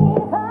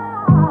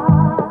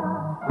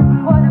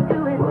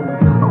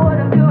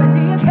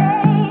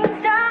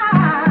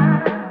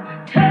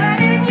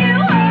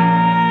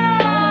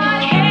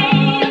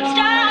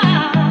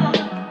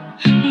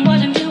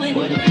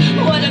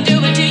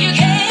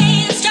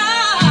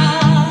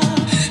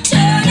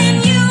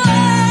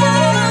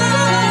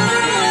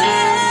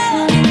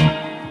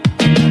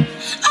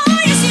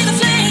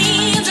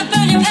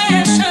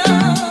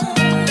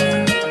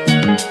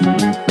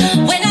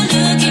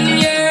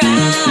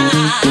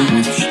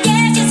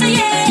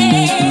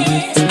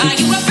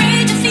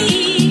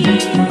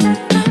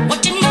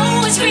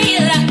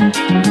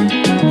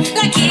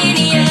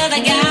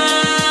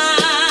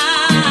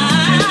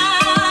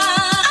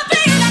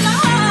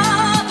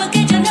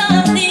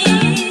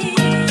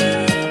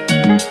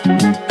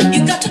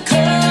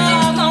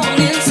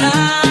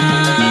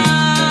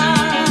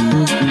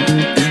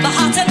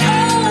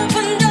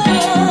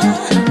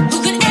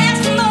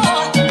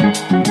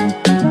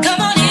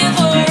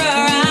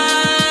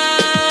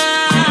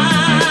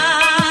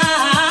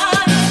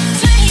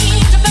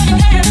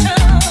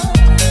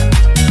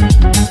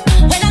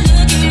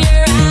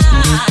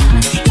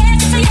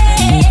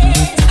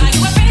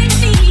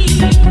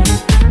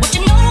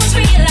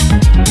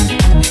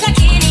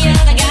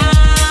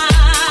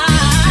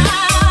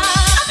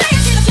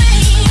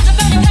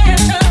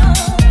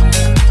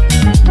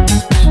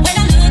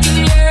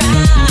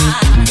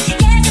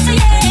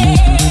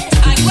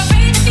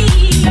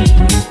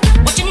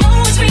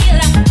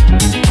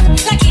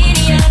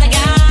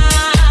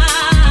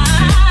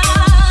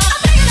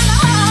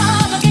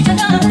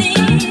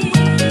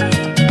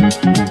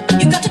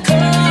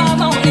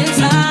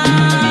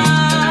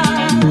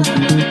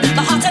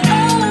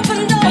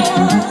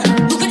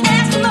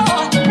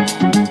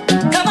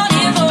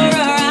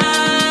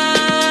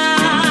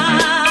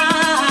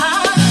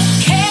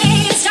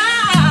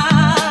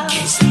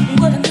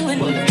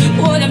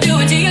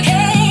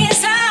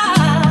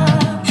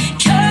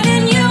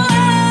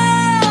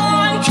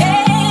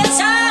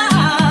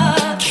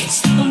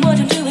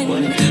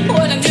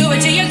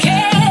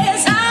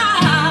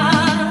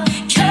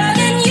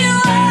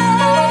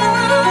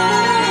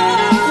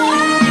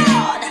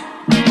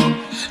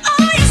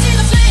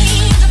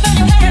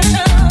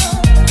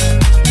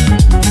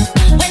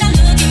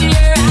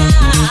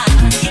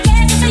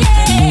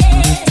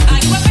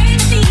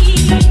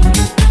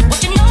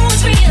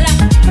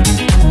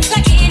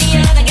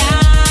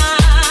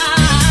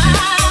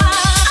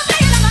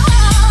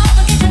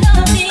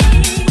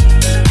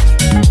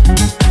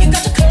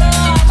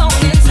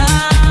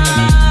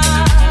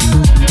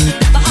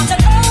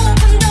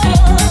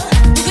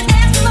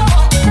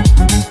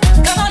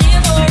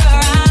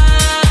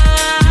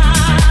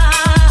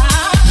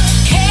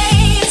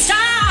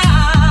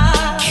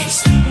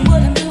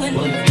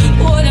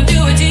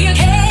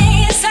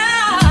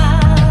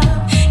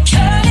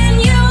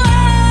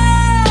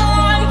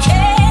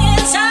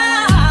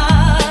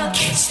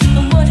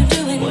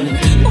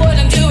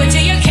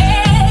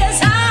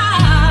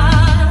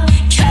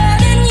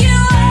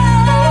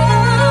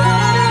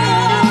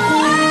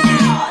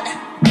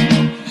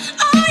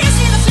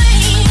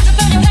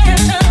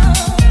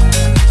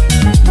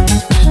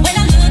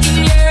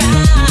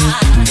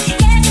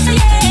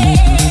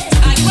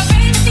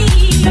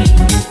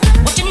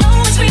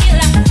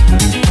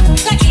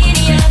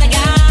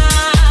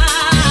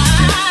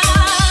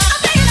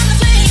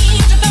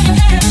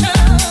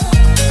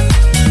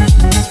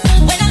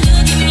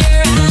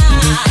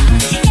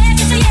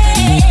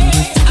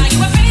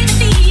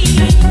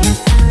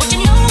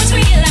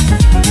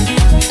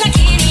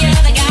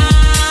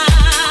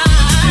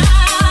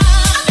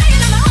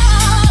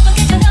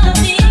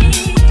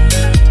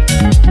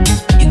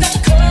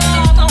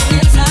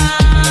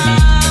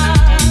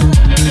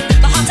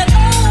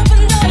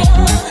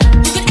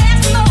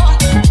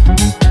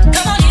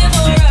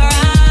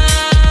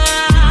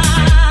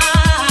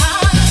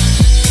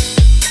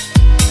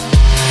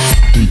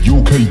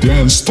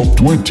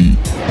 20.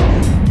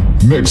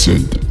 Mixed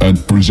and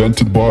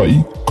presented by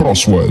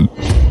Crosswell.